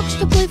Xbox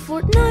to play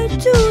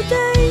Fortnite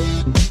today.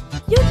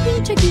 You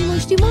can take me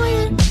Moisty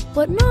Mire,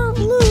 but not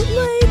Loot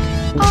Lake.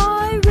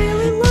 I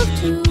really love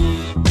to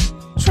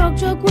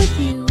Chug with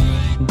you.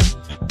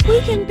 We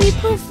can be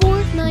pro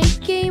Fortnite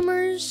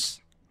gamers.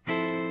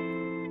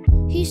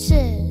 He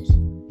said,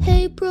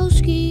 hey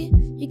broski,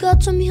 you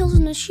got some heals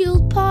in a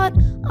shield pot?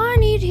 I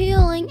need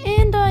healing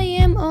and I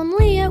am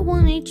only at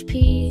 1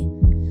 HP.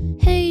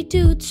 Hey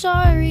dude,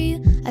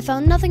 sorry, I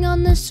found nothing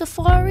on this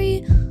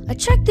safari. I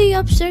checked the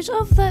upstairs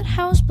of that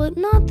house, but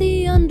not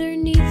the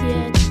underneath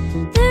yet.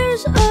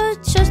 There's a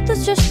chest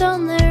that's just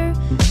down there.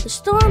 The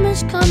storm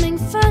is coming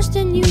fast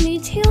and you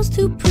need heals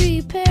to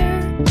prepare.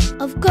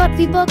 I've got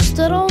V-Bucks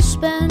that I'll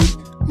spend,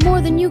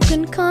 more than you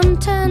can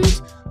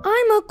contend.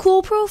 I'm a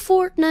cool pro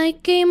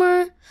Fortnite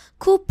gamer.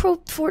 Cool pro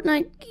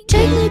Fortnite.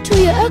 Take me to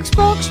your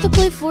Xbox to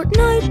play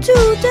Fortnite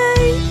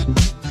today.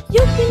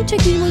 You can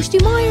take me Moisty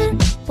Mire,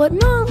 but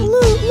not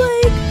Loot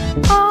Lake.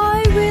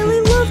 I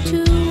really love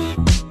to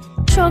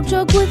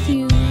Chug with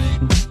you.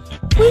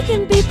 We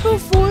can be pro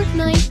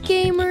Fortnite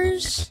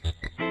gamers.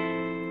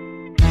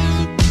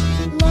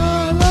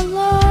 La la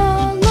la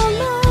la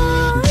la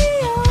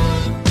yeah.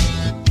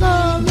 La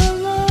la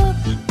la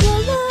la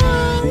la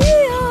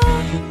yeah.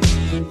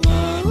 La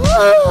la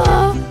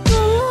la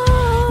la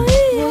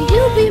yeah. Will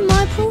you be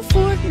my pro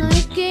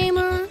Fortnite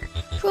gamer?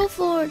 Pro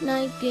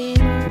Fortnite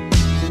gamer.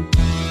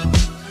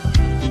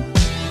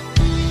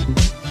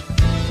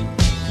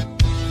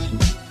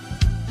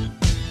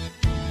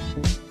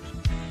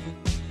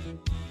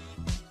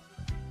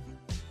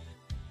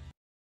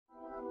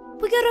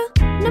 We got a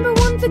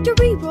 #1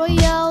 victory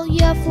royale.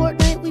 Yeah,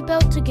 Fortnite, we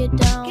bout to get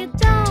down.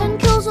 10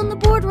 kills on the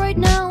board right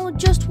now.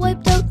 Just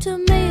wiped out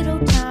Tomato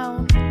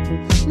Town.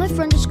 My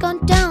friend has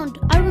gone down.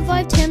 I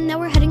revived him, now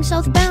we're heading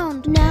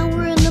southbound. Now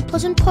we're in the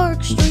Pleasant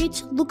Park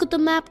streets. Look at the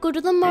map, go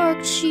to the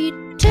marked sheet.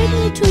 Take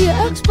me to your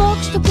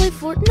Xbox to play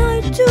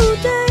Fortnite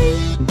today.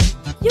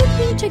 You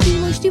can take me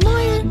Moisty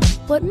Mire,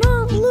 but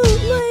not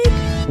Loot Lake.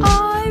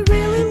 I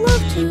really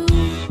love to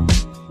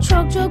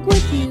Chug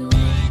with you.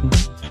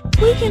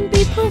 We can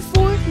be pro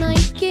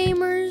Fortnite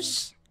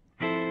gamers.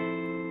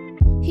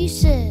 He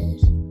said,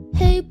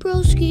 hey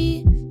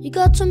broski, you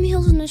got some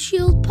heals in a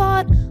shield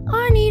pot?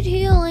 I need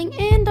healing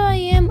and I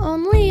am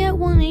only at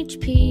 1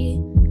 HP.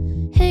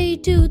 Hey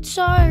dude,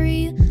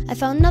 sorry, I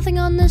found nothing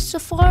on this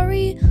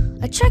safari.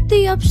 I checked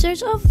the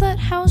upstairs of that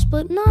house,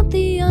 but not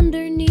the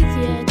underneath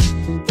yet.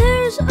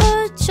 There's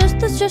a chest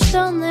that's just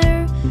down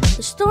there.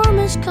 The storm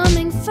is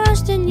coming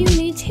fast and you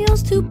need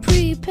heals to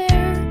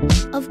prepare.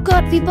 I've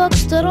got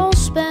V-Bucks that I'll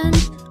spend,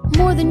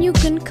 more than you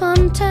can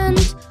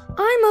contend.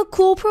 I'm a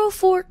cool pro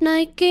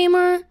Fortnite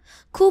gamer.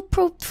 Cool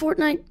pro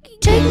Fortnite.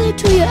 Take me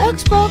to your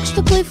Xbox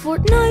to play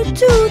Fortnite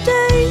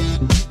today.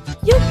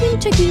 You can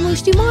take me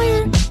Moisty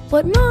Mire,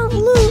 but not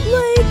Loot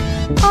Lake.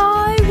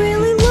 I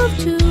really love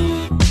to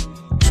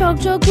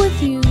Chug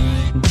with you.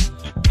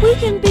 We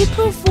can be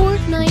pro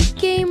Fortnite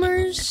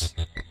gamers.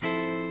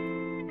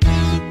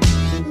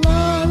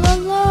 La la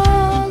la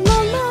la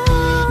la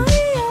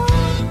yeah.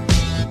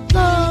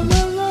 La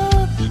la la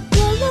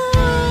la la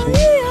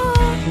yeah.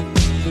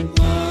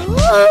 La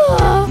la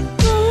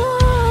la la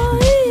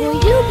yeah. Will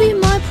you be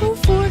my pro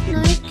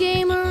Fortnite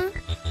gamer?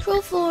 Pro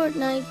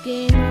Fortnite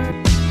gamer.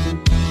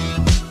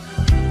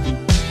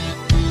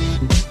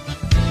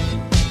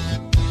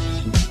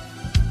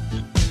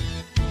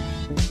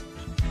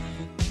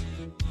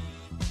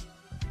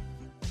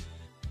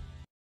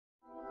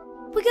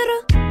 We got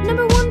a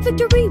 #1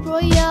 victory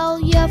royale.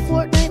 Yeah,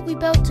 Fortnite, we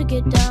bout to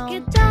get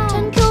down.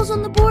 10 kills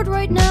on the board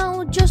right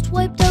now. Just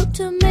wiped out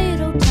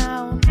Tomato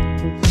Town.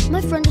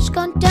 My friend has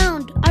gone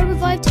down. I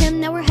revived him,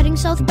 now we're heading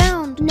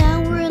southbound.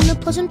 Now we're in the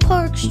Pleasant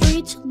Park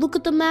streets. Look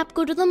at the map,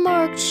 go to the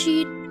marked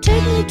sheet.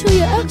 Take me to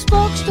your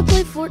Xbox to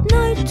play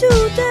Fortnite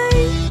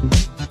today.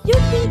 You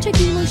can take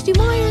me Moisty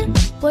Mire,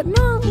 but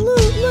not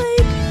Loot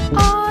Lake.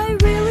 I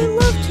really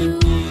love to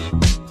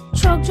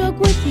Chug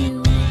with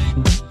you.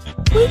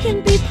 We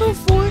can be pro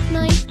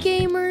Fortnite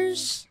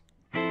gamers.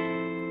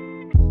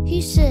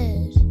 He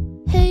said,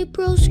 hey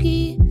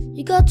broski,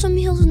 you got some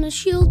heals in a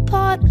shield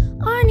pot?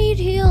 I need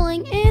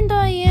healing and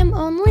I am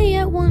only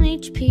at 1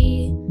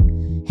 HP.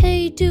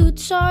 Hey dude,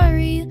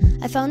 sorry,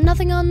 I found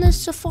nothing on this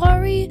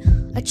safari.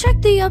 I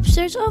checked the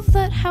upstairs of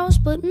that house,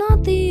 but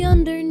not the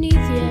underneath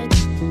yet.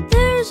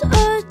 There's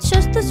a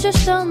chest that's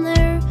just down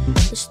there.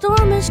 The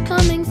storm is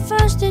coming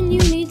fast and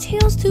you need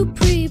heals to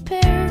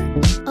prepare.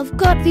 I've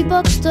got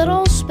V-Bucks that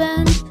I'll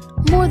spend,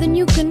 more than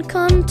you can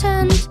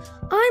contend.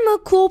 I'm a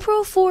cool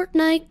pro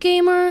Fortnite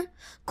gamer.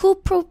 Cool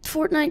pro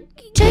Fortnite.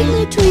 Take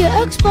me to your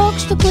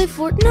Xbox to play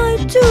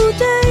Fortnite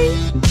today.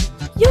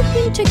 You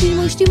can take me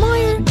Moisty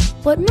Mire,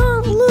 but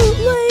not Loot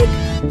Lake.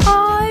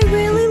 I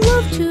really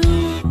love to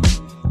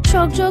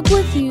Chug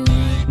with you.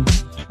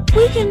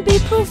 We can be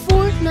pro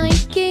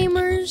Fortnite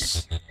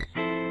gamers.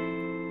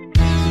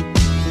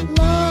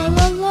 La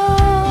la la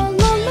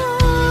la la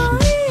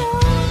yeah.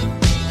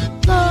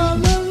 La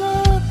la la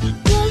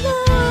la la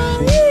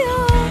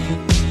yeah.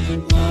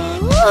 La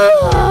la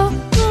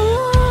la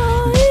la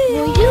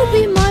yeah. Will you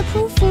be my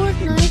pro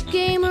Fortnite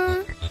gamer?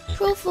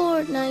 Pro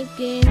Fortnite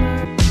gamer.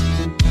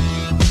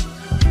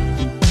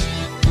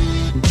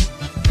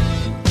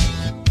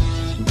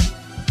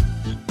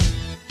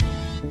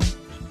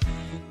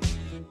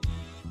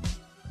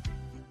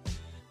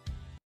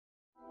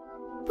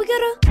 We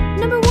got a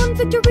 #1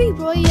 victory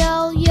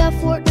royale. Yeah,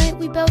 Fortnite,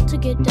 we bout to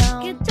get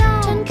down.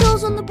 10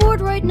 kills on the board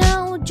right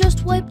now.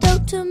 Just wiped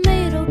out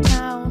Tomato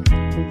Town.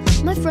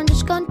 My friend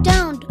has gone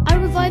down. I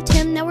revived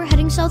him, now we're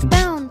heading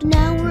southbound.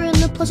 Now we're in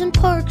the Pleasant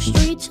Park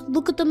streets.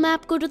 Look at the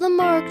map, go to the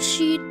marked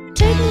sheet.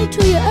 Take me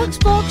to your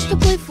Xbox to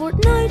play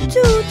Fortnite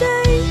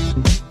today.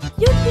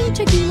 You can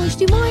take me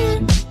Moisty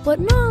Mire, but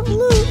not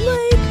Loot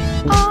Lake.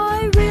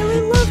 I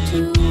really love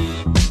to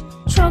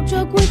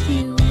Chug with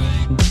you.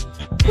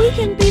 We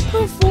can be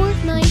pro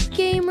Fortnite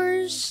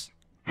gamers.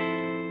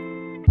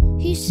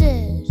 He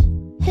said,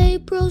 hey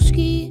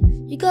broski,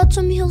 you got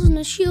some heals in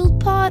a shield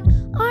pot?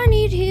 I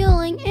need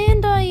healing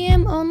and I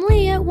am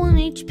only at 1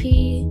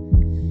 HP.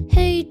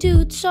 Hey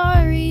dude,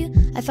 sorry,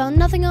 I found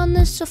nothing on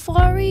this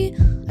safari.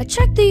 I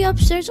checked the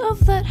upstairs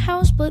of that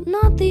house, but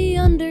not the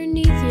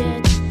underneath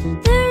yet.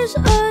 There's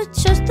a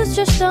chest that's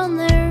just down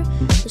there.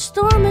 The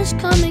storm is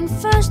coming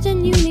fast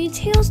and you need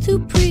heals to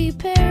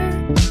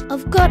prepare.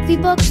 I've got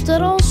V-Bucks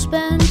that I'll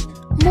spend,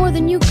 more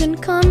than you can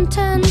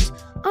contend.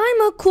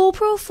 I'm a cool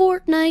pro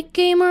Fortnite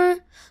gamer.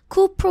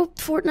 Cool pro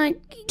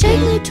Fortnite.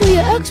 Take me to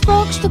your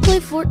Xbox to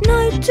play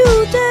Fortnite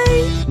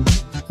today.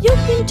 You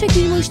can take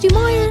me Moisty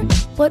Mire,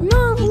 but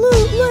not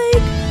Loot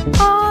Lake.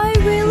 I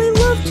really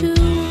love to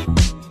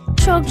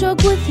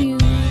chug with you.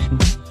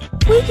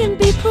 We can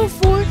be pro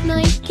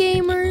Fortnite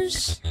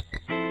gamers.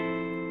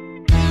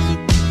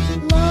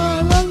 La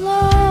la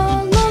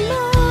la la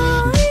la,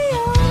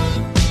 yeah.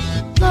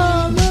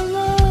 La la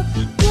la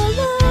la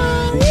la,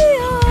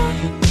 yeah.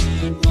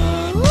 La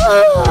la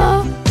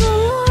la,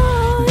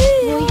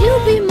 yeah. Will you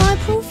be my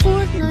pro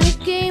Fortnite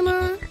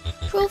gamer?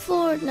 Pro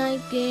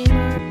Fortnite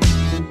gamer.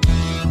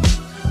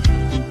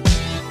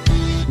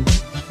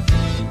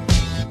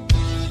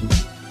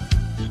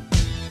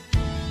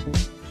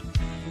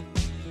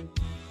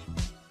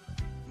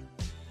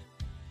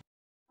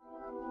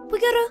 We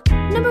got a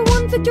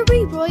 #1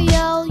 victory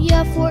royale.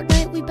 Yeah,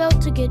 Fortnite, we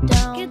bout to get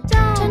down.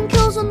 10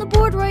 kills on the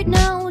board right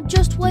now.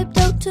 Just wiped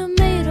out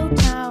Tomato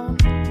Town.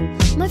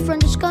 My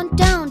friend has gone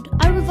down.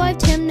 I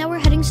revived him, now we're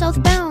heading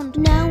southbound.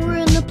 Now we're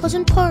in the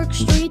Pleasant Park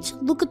streets.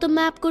 Look at the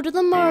map, go to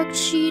the marked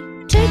sheet.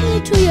 Take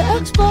me to your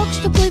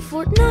Xbox to play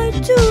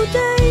Fortnite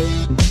today.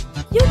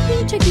 You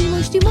can take me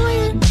Moisty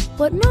Mire,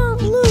 but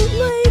not Loot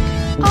Lake.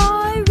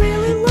 I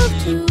really love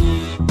to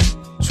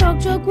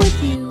chug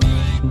with you.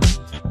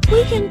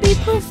 We can be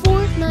pro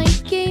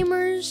Fortnite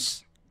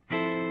gamers.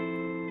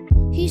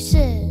 He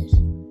said,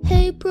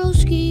 hey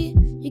broski,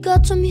 you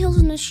got some heals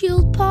in a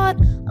shield pot?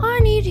 I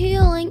need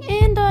healing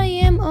and I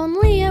am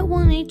only at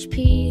 1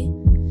 HP.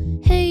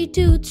 Hey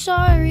dude,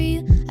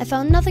 sorry, I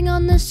found nothing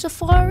on this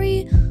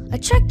safari. I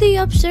checked the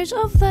upstairs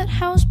of that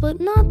house,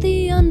 but not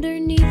the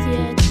underneath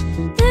yet.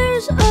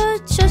 There's a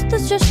chest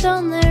that's just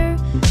down there.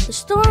 The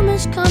storm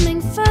is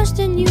coming fast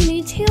and you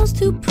need heals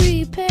to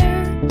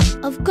prepare.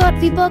 I've got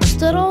V-Bucks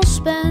that I'll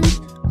spend,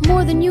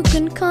 more than you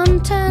can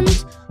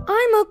contend.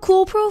 I'm a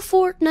cool pro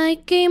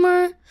Fortnite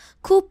gamer.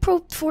 Cool pro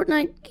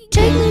Fortnite.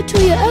 Take me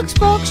to your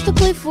Xbox to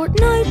play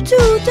Fortnite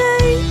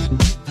today.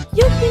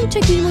 You can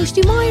take me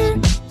Moisty Mire,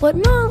 but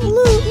not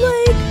Loot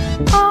Lake.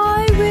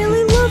 I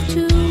really love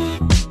to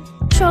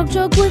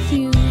chug with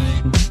you.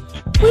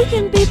 We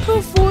can be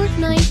pro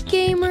Fortnite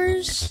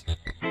gamers.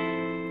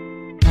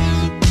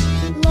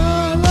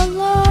 La la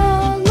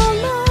la la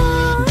la,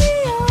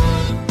 yeah.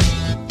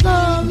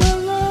 La la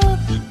la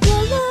la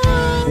la,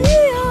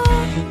 yeah.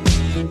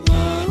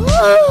 La la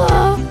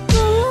la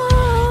la,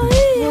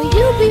 yeah. Will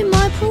you be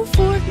my pro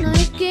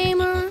Fortnite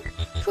gamer?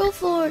 Pro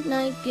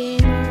Fortnite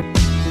gamer.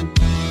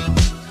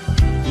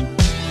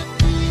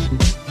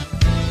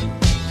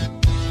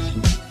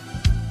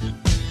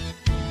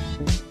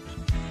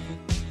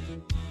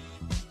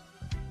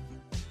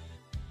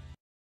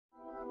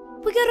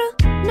 We got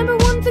a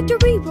 #1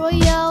 victory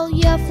royale.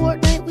 Yeah,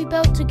 Fortnite, we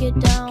bout to get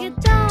down.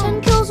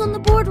 10 kills on the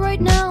board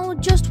right now.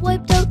 Just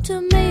wiped out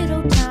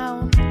Tomato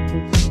Town.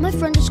 My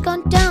friend has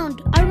gone down.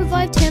 I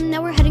revived him,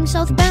 now we're heading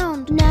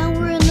southbound. Now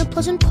we're in the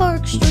Pleasant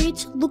Park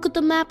streets. Look at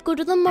the map, go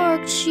to the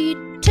marked sheet.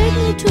 Take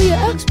me to your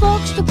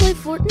Xbox to play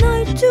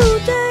Fortnite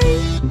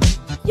today.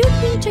 You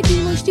can take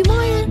me Moisty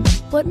Mire,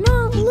 but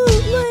not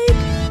Loot Lake.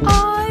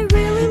 I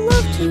really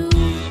love to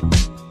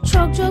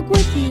chug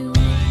with you.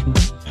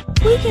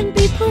 We can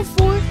be pro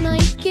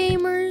Fortnite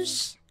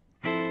gamers.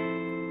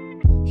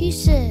 He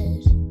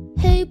said,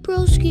 hey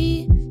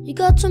broski, you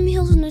got some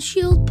heals in a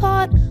shield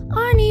pot?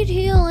 I need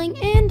healing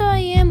and I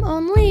am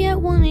only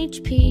at 1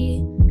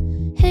 HP.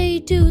 Hey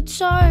dude,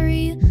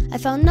 sorry, I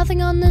found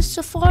nothing on this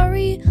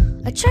safari.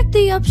 I checked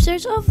the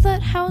upstairs of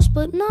that house,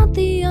 but not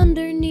the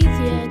underneath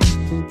yet.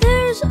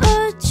 There's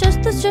a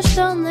chest that's just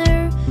down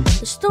there.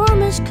 The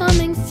storm is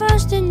coming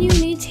fast and you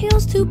need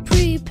heals to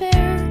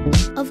prepare.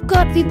 I've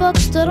got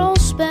V-Bucks that I'll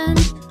spend,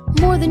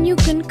 more than you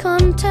can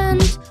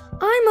contend.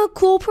 I'm a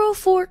cool pro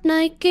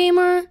Fortnite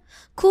gamer.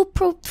 Cool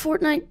pro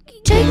Fortnite.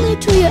 Take me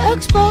to your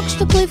Xbox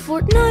to play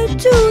Fortnite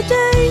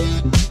today.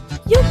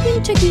 You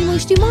can take me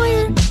Moisty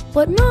Mire,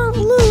 but not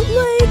Loot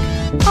Lake.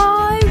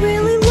 I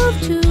really love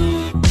to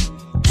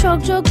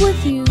chug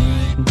with you.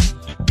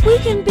 We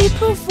can be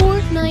pro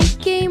Fortnite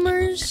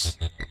gamers.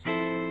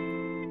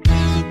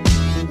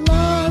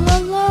 La la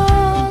la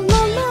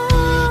la la,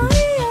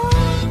 yeah.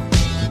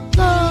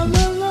 La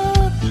la la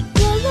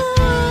la la,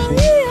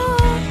 yeah.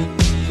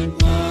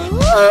 La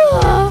la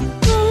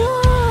la la,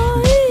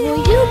 yeah.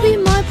 Will you be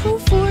my pro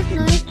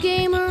Fortnite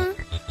gamer?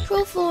 Pro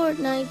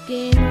Fortnite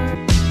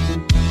gamer.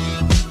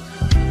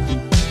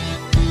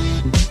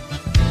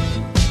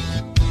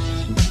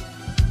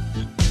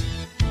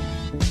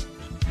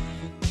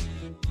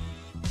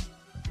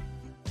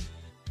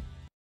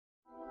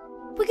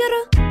 We got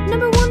a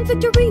 #1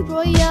 victory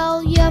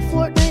royale. Yeah,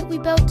 Fortnite, we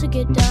bout to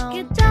get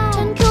down.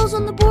 10 kills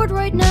on the board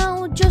right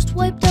now. Just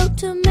wiped out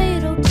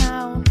Tomato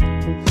Town.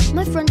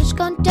 My friend has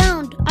gone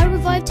down. I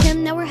revived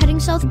him, now we're heading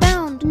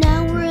southbound.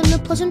 Now we're in the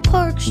Pleasant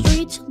Park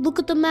streets. Look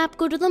at the map,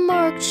 go to the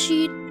marked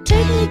sheet.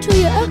 Take me to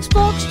your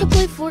Xbox to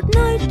play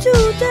Fortnite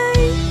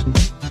today.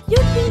 You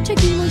can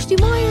take me Moisty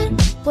Mire,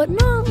 but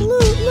not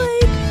Loot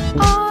Lake.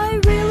 I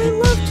really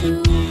love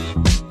to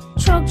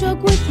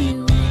Chug with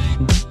you.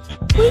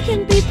 We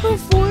can be pro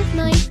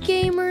Fortnite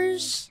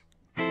gamers.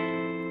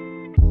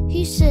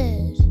 He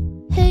said,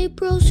 hey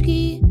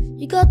broski,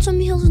 you got some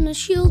heals in a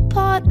shield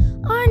pot?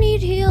 I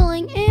need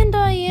healing and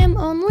I am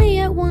only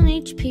at 1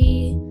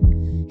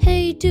 HP.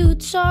 Hey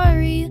dude,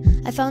 sorry,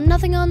 I found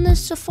nothing on this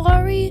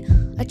safari.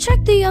 I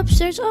checked the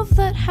upstairs of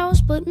that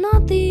house, but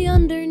not the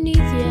underneath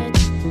yet.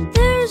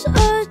 There's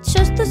a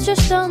chest that's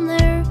just down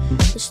there.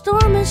 The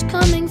storm is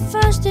coming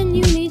fast and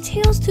you need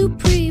heals to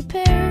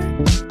prepare.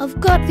 I've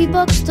got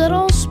V-Bucks that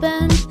I'll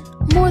spend,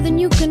 more than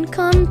you can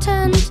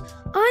contend.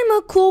 I'm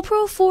a cool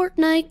pro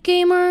Fortnite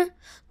gamer.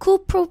 Cool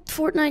pro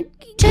Fortnite.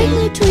 Take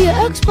me to your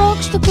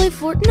Xbox to play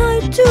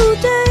Fortnite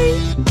today.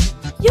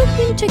 You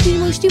can take me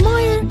Moisty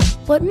Mire,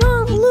 but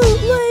not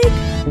Loot Lake.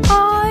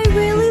 I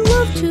really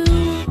love to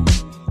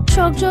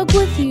Chug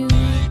with you.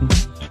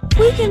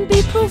 We can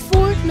be pro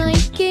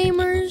Fortnite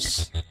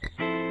gamers.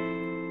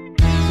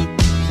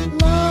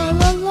 La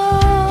la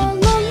la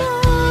la la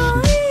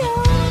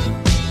yeah.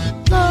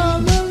 La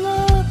la la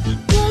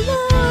la la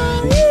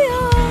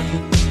yeah.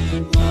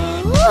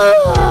 La la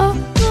la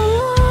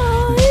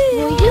yeah.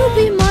 Will you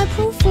be my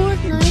pro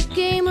Fortnite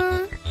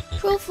gamer?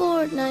 Pro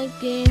Fortnite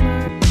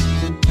gamer.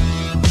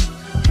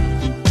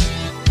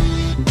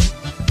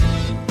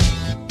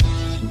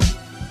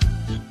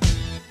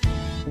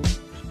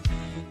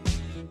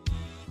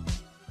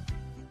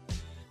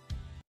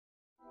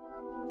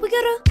 We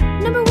got a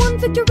 #1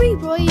 victory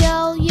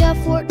royale. Yeah,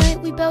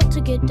 Fortnite, we bout to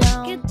get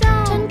down.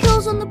 10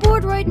 kills on the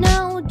board right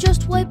now.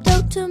 Just wiped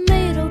out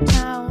Tomato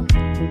Town.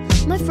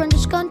 My friend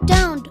has gone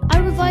down. I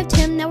revived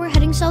him, now we're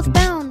heading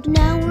southbound.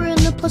 Now we're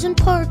in the Pleasant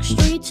Park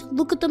streets.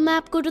 Look at the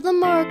map, go to the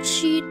marked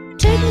sheet.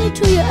 Take me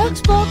to your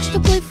Xbox to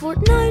play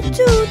Fortnite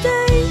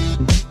today.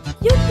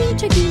 You can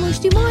take me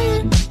Moisty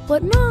Mire,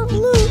 but not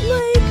Loot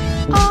Lake.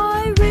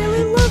 I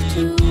really love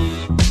to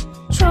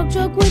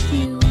Chug with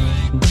you.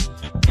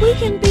 We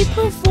can be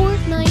pro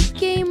Fortnite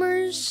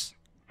gamers.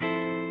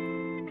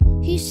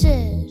 He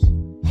said,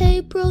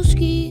 hey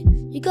broski,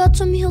 you got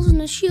some heals in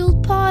a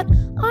shield pot?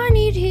 I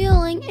need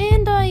healing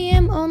and I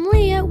am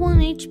only at 1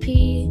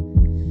 HP.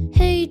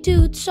 Hey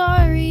dude,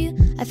 sorry,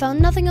 I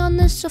found nothing on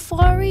this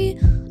safari.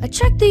 I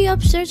checked the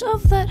upstairs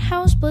of that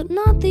house, but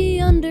not the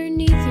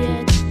underneath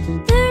yet.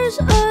 There's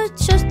a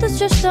chest that's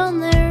just down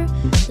there.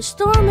 The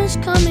storm is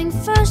coming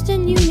fast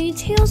and you need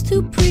heals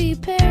to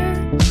prepare.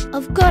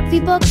 I've got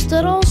V-Bucks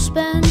that I'll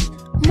spend,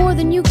 more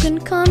than you can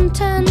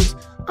contend.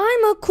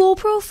 I'm a cool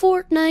pro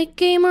Fortnite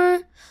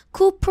gamer.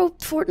 Cool pro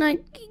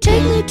Fortnite.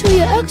 Take me to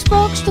your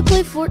Xbox to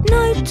play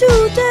Fortnite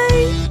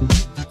today.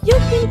 You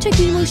can take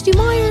me Moisty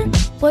Mire,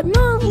 but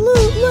not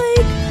Loot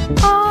Lake.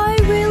 I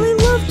really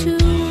love to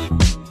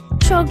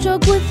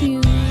Chug with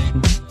you.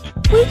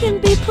 We can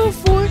be pro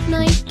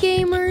Fortnite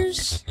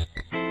gamers.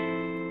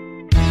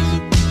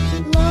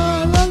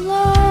 La la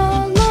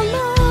la la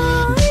la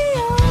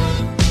yeah.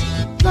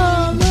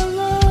 La la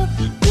la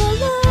la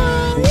la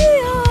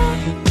yeah.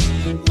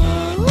 La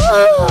la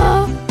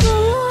la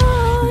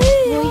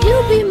yeah. Will you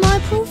be my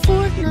pro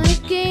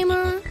Fortnite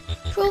gamer?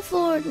 Pro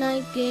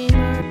Fortnite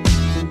gamer.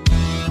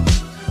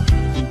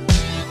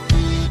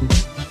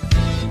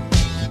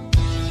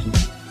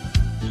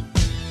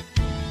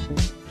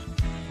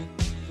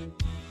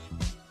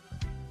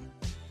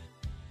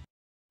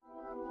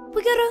 We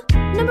got a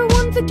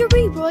 #1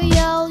 victory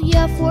royale.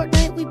 Yeah,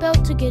 Fortnite, we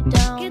bout to get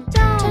down.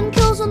 10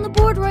 kills on the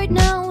board right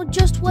now.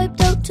 Just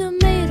wiped out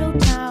Tomato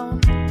Town.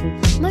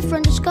 My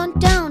friend has gone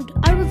down.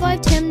 I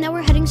revived him, now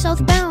we're heading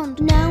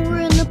southbound. Now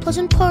we're in the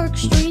Pleasant Park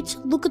streets.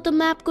 Look at the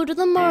map, go to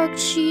the marked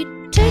sheet.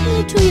 Take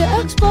me to your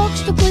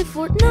Xbox to play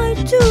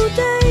Fortnite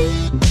today.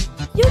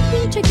 You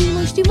can take me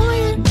Moisty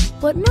Mire,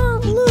 but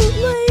not Loot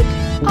Lake.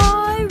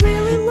 I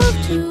really love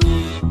to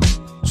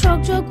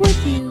Chug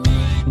with you.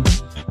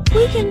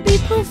 We can be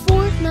pro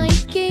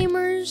Fortnite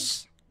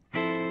gamers.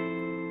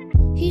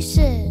 He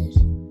said,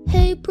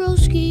 hey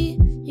broski,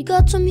 you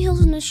got some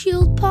heals in a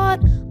shield pot?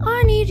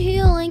 I need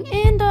healing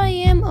and I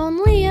am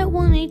only at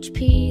 1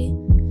 HP.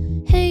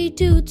 Hey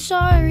dude,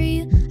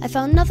 sorry, I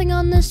found nothing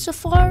on this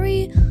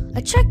safari.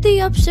 I checked the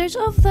upstairs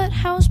of that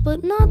house,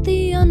 but not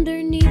the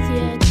underneath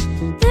yet.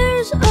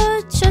 There's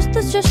a chest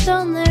that's just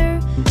down there.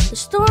 The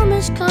storm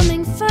is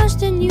coming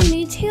fast and you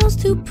need heals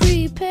to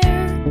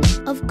prepare.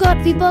 I've got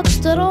V-Bucks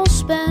that I'll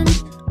spend,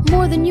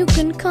 more than you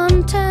can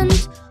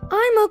contend.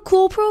 I'm a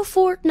cool pro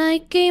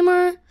Fortnite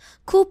gamer.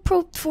 Cool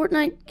pro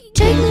Fortnite.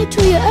 Take me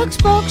to your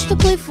Xbox to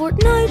play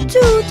Fortnite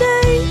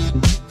today.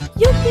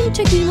 You can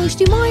take me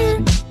Moisty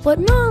Mire, but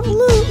not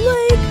Loot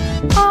Lake.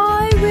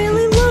 I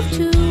really love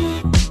to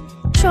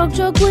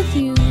Chug with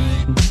you.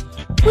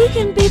 We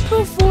can be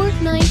pro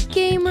Fortnite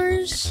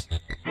gamers.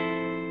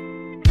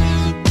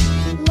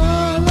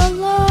 La la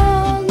la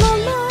la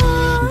la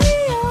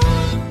yeah.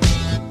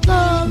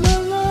 La la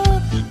la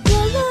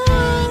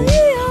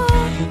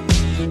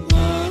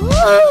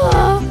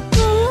Will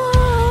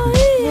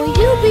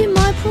you be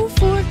my pro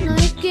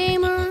Fortnite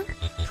gamer?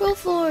 Pro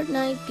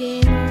Fortnite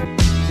gamer.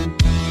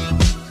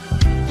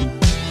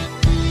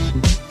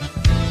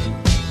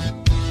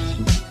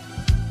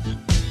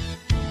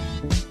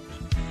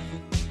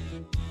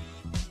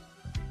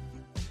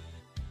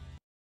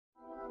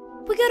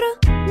 We got a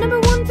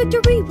 #1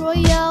 victory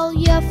royale.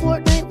 Yeah,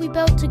 Fortnite, we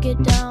bout to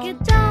get down.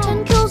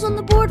 10 kills on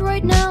the board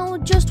right now.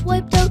 Just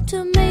wiped out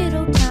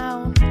Tomato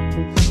Town.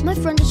 My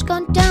friend just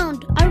gone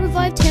downed. I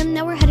revived him,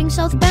 now we're heading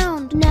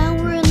southbound. Now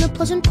we're in the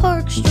Pleasant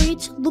Park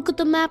streets. Look at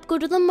the map, go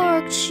to the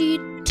marked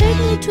sheet. Take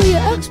me to your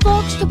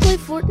Xbox to play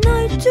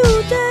Fortnite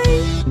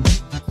today.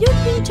 You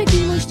can take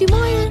me Moisty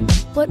Mire,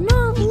 but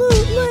not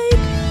Loot Lake.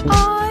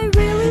 I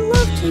really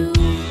love to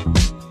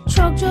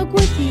chug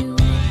with you.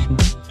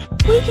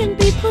 We can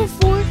be pro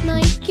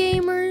Fortnite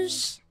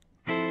gamers.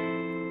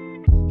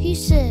 He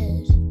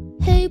said,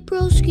 hey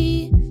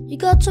broski, you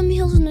got some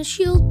heals in a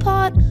shield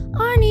pot?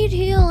 I need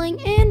healing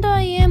and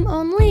I am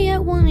only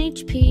at 1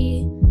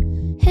 HP.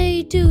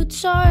 Hey dude,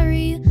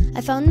 sorry,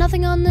 I found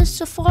nothing on this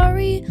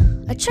safari.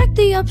 I checked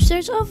the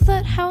upstairs of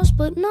that house,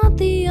 but not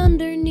the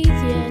underneath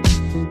yet.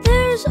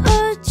 There's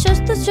a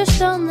chest that's just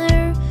down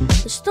there.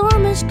 The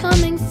storm is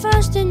coming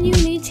fast and you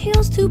need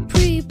heals to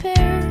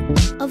prepare.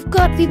 I've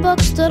got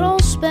V-Bucks that I'll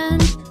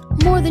spend,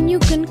 more than you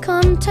can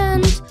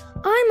contend.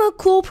 I'm a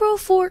cool pro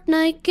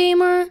Fortnite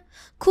gamer.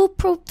 Cool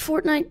pro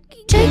Fortnite.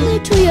 Take me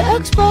to your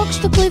Xbox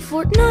to play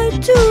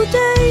Fortnite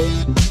today.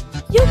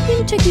 You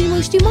can take me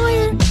Moisty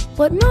Mire,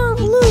 but not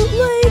Loot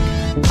Lake.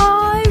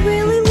 I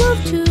really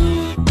love to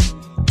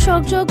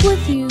chug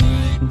with you.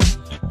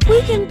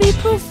 We can be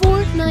pro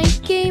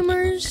Fortnite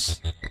gamers.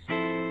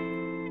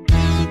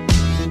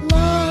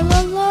 La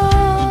la la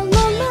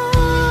la la,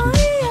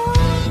 yeah.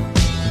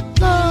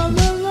 La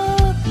la la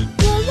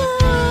la la,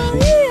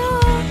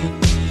 yeah.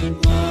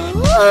 La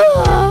la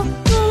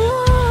la la,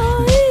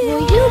 yeah.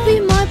 Will you be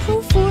my pro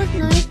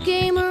Fortnite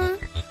gamer?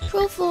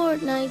 Pro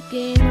Fortnite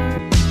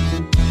gamer.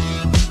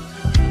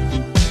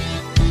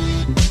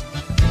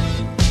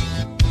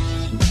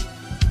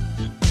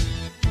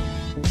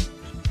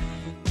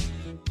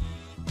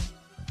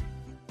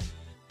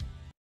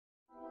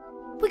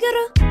 We got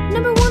a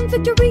 #1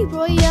 victory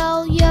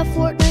royale. Yeah,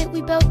 Fortnite,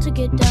 we bout to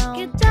get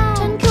down.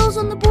 10 kills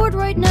on the board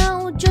right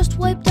now. Just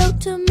wiped out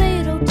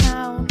Tomato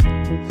Town.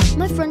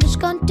 My friend just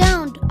gone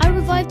downed. I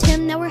revived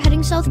him, now we're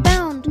heading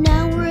southbound.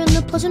 Now we're in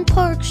the Pleasant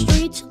Park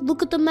streets.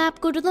 Look at the map,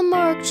 go to the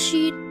marked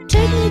sheet.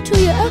 Take me to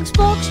your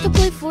Xbox to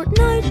play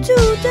Fortnite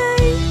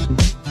today.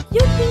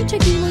 You can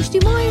take me Moisty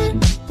Mire,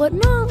 but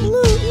not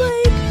Loot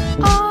Lake.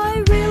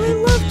 I really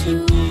love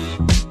to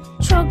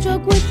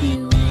chug with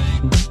you.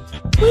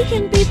 We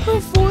can be pro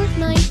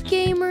Fortnite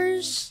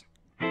gamers.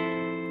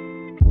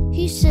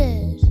 He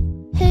said,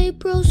 hey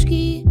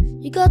broski,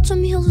 you got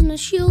some heals in a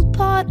shield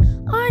pot?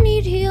 I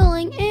need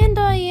healing and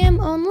I am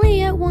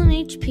only at 1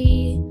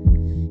 HP.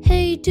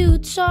 Hey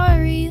dude,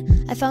 sorry,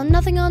 I found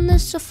nothing on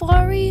this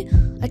safari.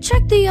 I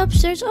checked the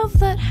upstairs of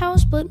that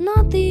house, but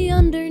not the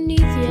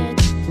underneath yet.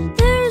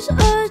 There's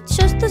a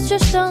chest that's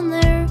just down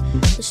there.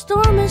 The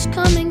storm is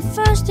coming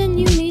fast and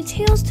you need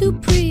heals to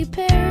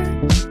prepare.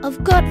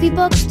 I've got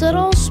V-Bucks that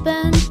I'll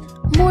spend,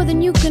 more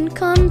than you can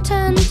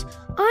contend.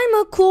 I'm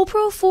a cool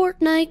pro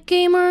Fortnite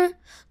gamer.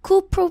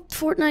 Cool pro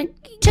Fortnite.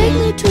 Take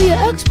me to your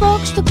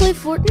Xbox to play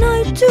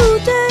Fortnite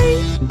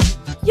today.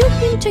 You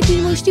can take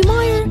me Moisty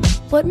Mire,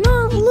 but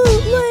not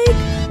Loot Lake.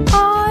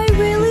 I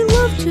really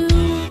love to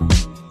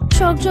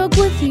chug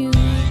with you.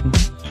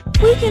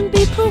 We can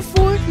be pro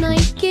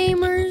Fortnite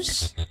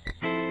gamers.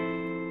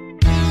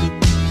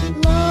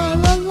 La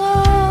la la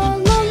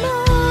la la,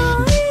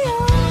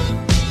 yeah.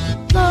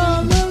 La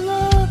la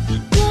la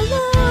la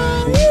la,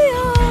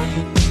 yeah.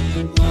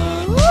 La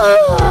la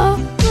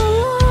la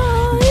la,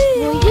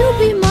 yeah. Will you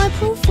be my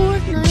pro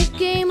Fortnite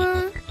gamer?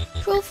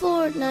 Pro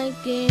Fortnite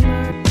gamer.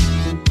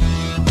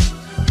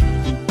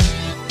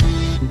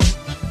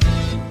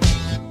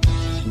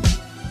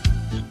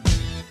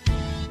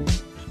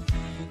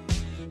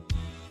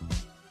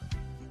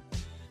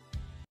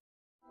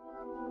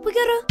 We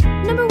got a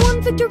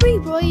 #1 victory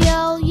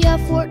royale. Yeah,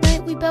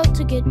 Fortnite, we bout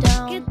to get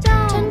down.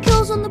 10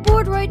 kills on the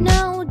board right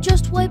now.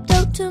 Just wiped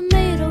out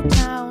Tomato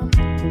Town.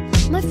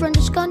 My friend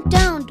just gone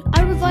downed.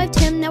 I revived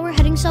him, now we're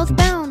heading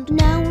southbound.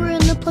 Now we're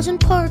in the Pleasant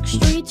Park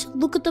streets.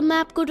 Look at the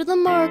map, go to the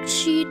marked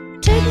sheet.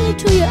 Take me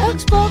to your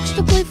Xbox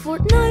to play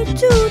Fortnite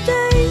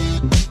today.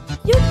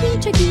 You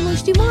can take me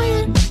Moisty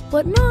Mire,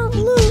 but not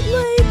Loot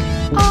Lake.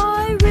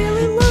 I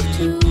really love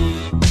to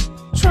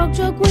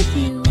chug with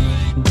you.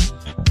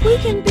 We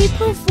can be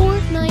pro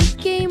Fortnite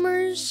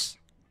gamers.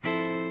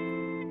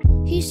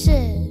 He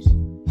said,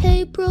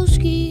 hey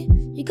broski,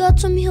 you got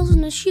some heals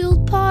in a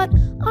shield pot?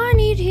 I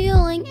need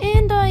healing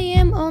and I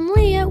am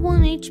only at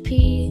 1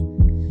 HP.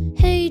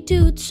 Hey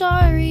dude,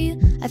 sorry,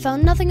 I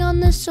found nothing on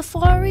this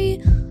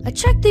safari. I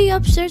checked the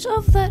upstairs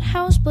of that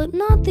house, but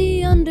not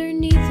the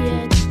underneath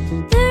yet.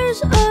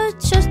 There's a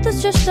chest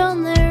that's just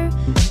down there.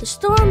 The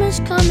storm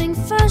is coming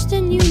fast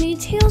and you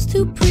need heals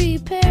to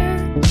prepare.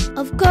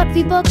 I've got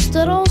V-Bucks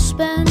that I'll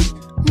spend,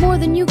 more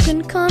than you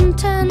can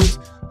contend.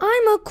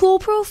 I'm a cool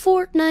pro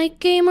Fortnite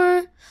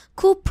gamer.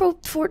 Cool pro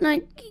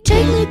Fortnite.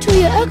 Take me to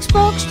your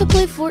Xbox to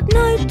play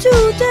Fortnite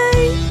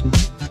today.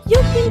 You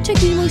can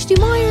take me Moisty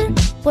Mire,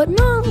 but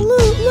not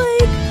Loot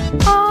Lake.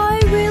 I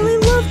really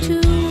love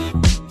to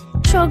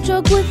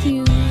Chug with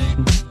you.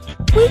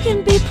 We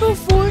can be pro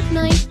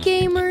Fortnite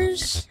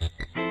gamers.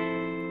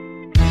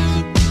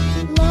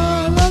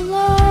 La la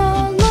la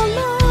la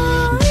la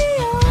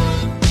yeah.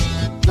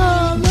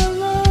 La la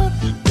la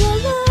la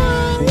la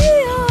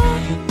yeah.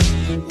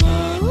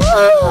 La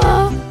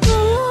la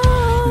la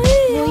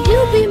yeah. Will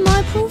you be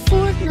my pro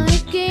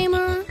Fortnite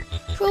gamer?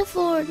 Pro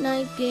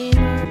Fortnite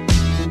gamer.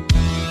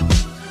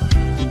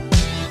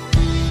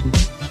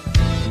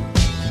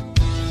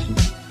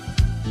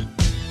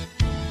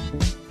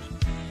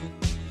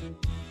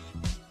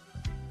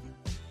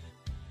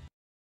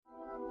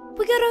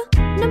 We got a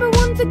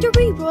 #1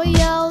 victory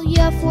royale.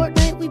 Yeah,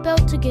 Fortnite, we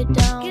bout to get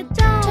down.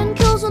 10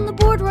 kills on the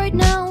board right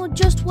now.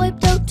 Just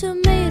wiped out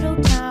Tomato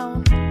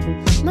Town.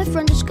 My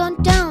friend has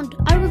gone down.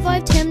 I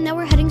revived him, now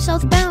we're heading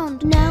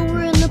southbound. Now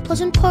we're in the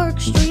Pleasant Park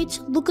streets.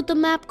 Look at the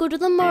map, go to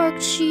the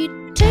marked sheet.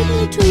 Take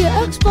me to your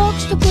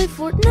Xbox to play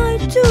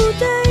Fortnite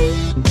today.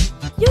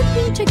 You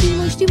can take me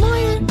Moisty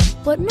Mire,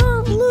 but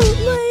not Loot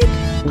Lake.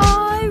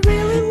 I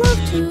really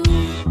love to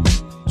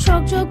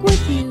Chug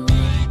with you.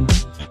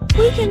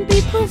 We can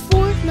be pro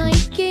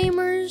Fortnite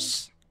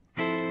gamers.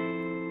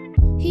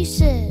 He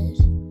said,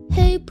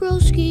 hey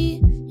broski,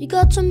 you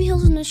got some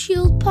heals in a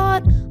shield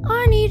pot?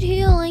 I need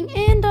healing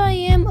and I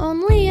am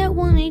only at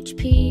 1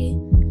 HP.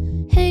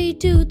 Hey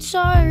dude,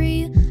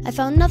 sorry, I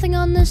found nothing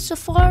on this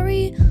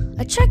safari.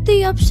 I checked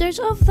the upstairs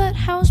of that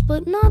house,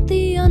 but not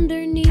the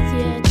underneath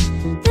yet.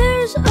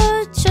 There's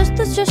a chest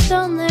that's just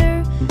down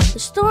there. The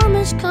storm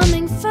is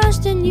coming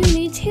fast and you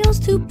need heals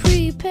to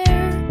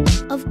prepare.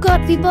 I've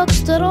got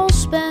V-Bucks that I'll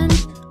spend,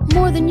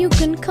 more than you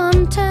can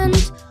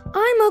contend.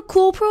 I'm a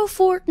cool pro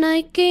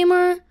Fortnite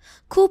gamer.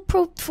 Cool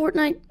pro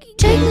Fortnite.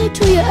 Take me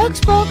to your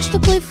Xbox to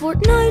play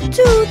Fortnite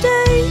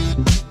today.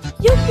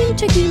 You can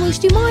take me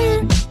Moisty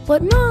Mire,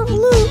 but not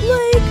Loot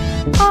Lake.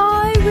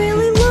 I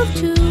really love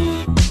to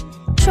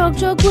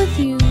Chug with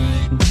you.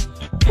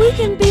 We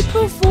can be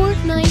pro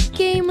Fortnite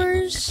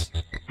gamers.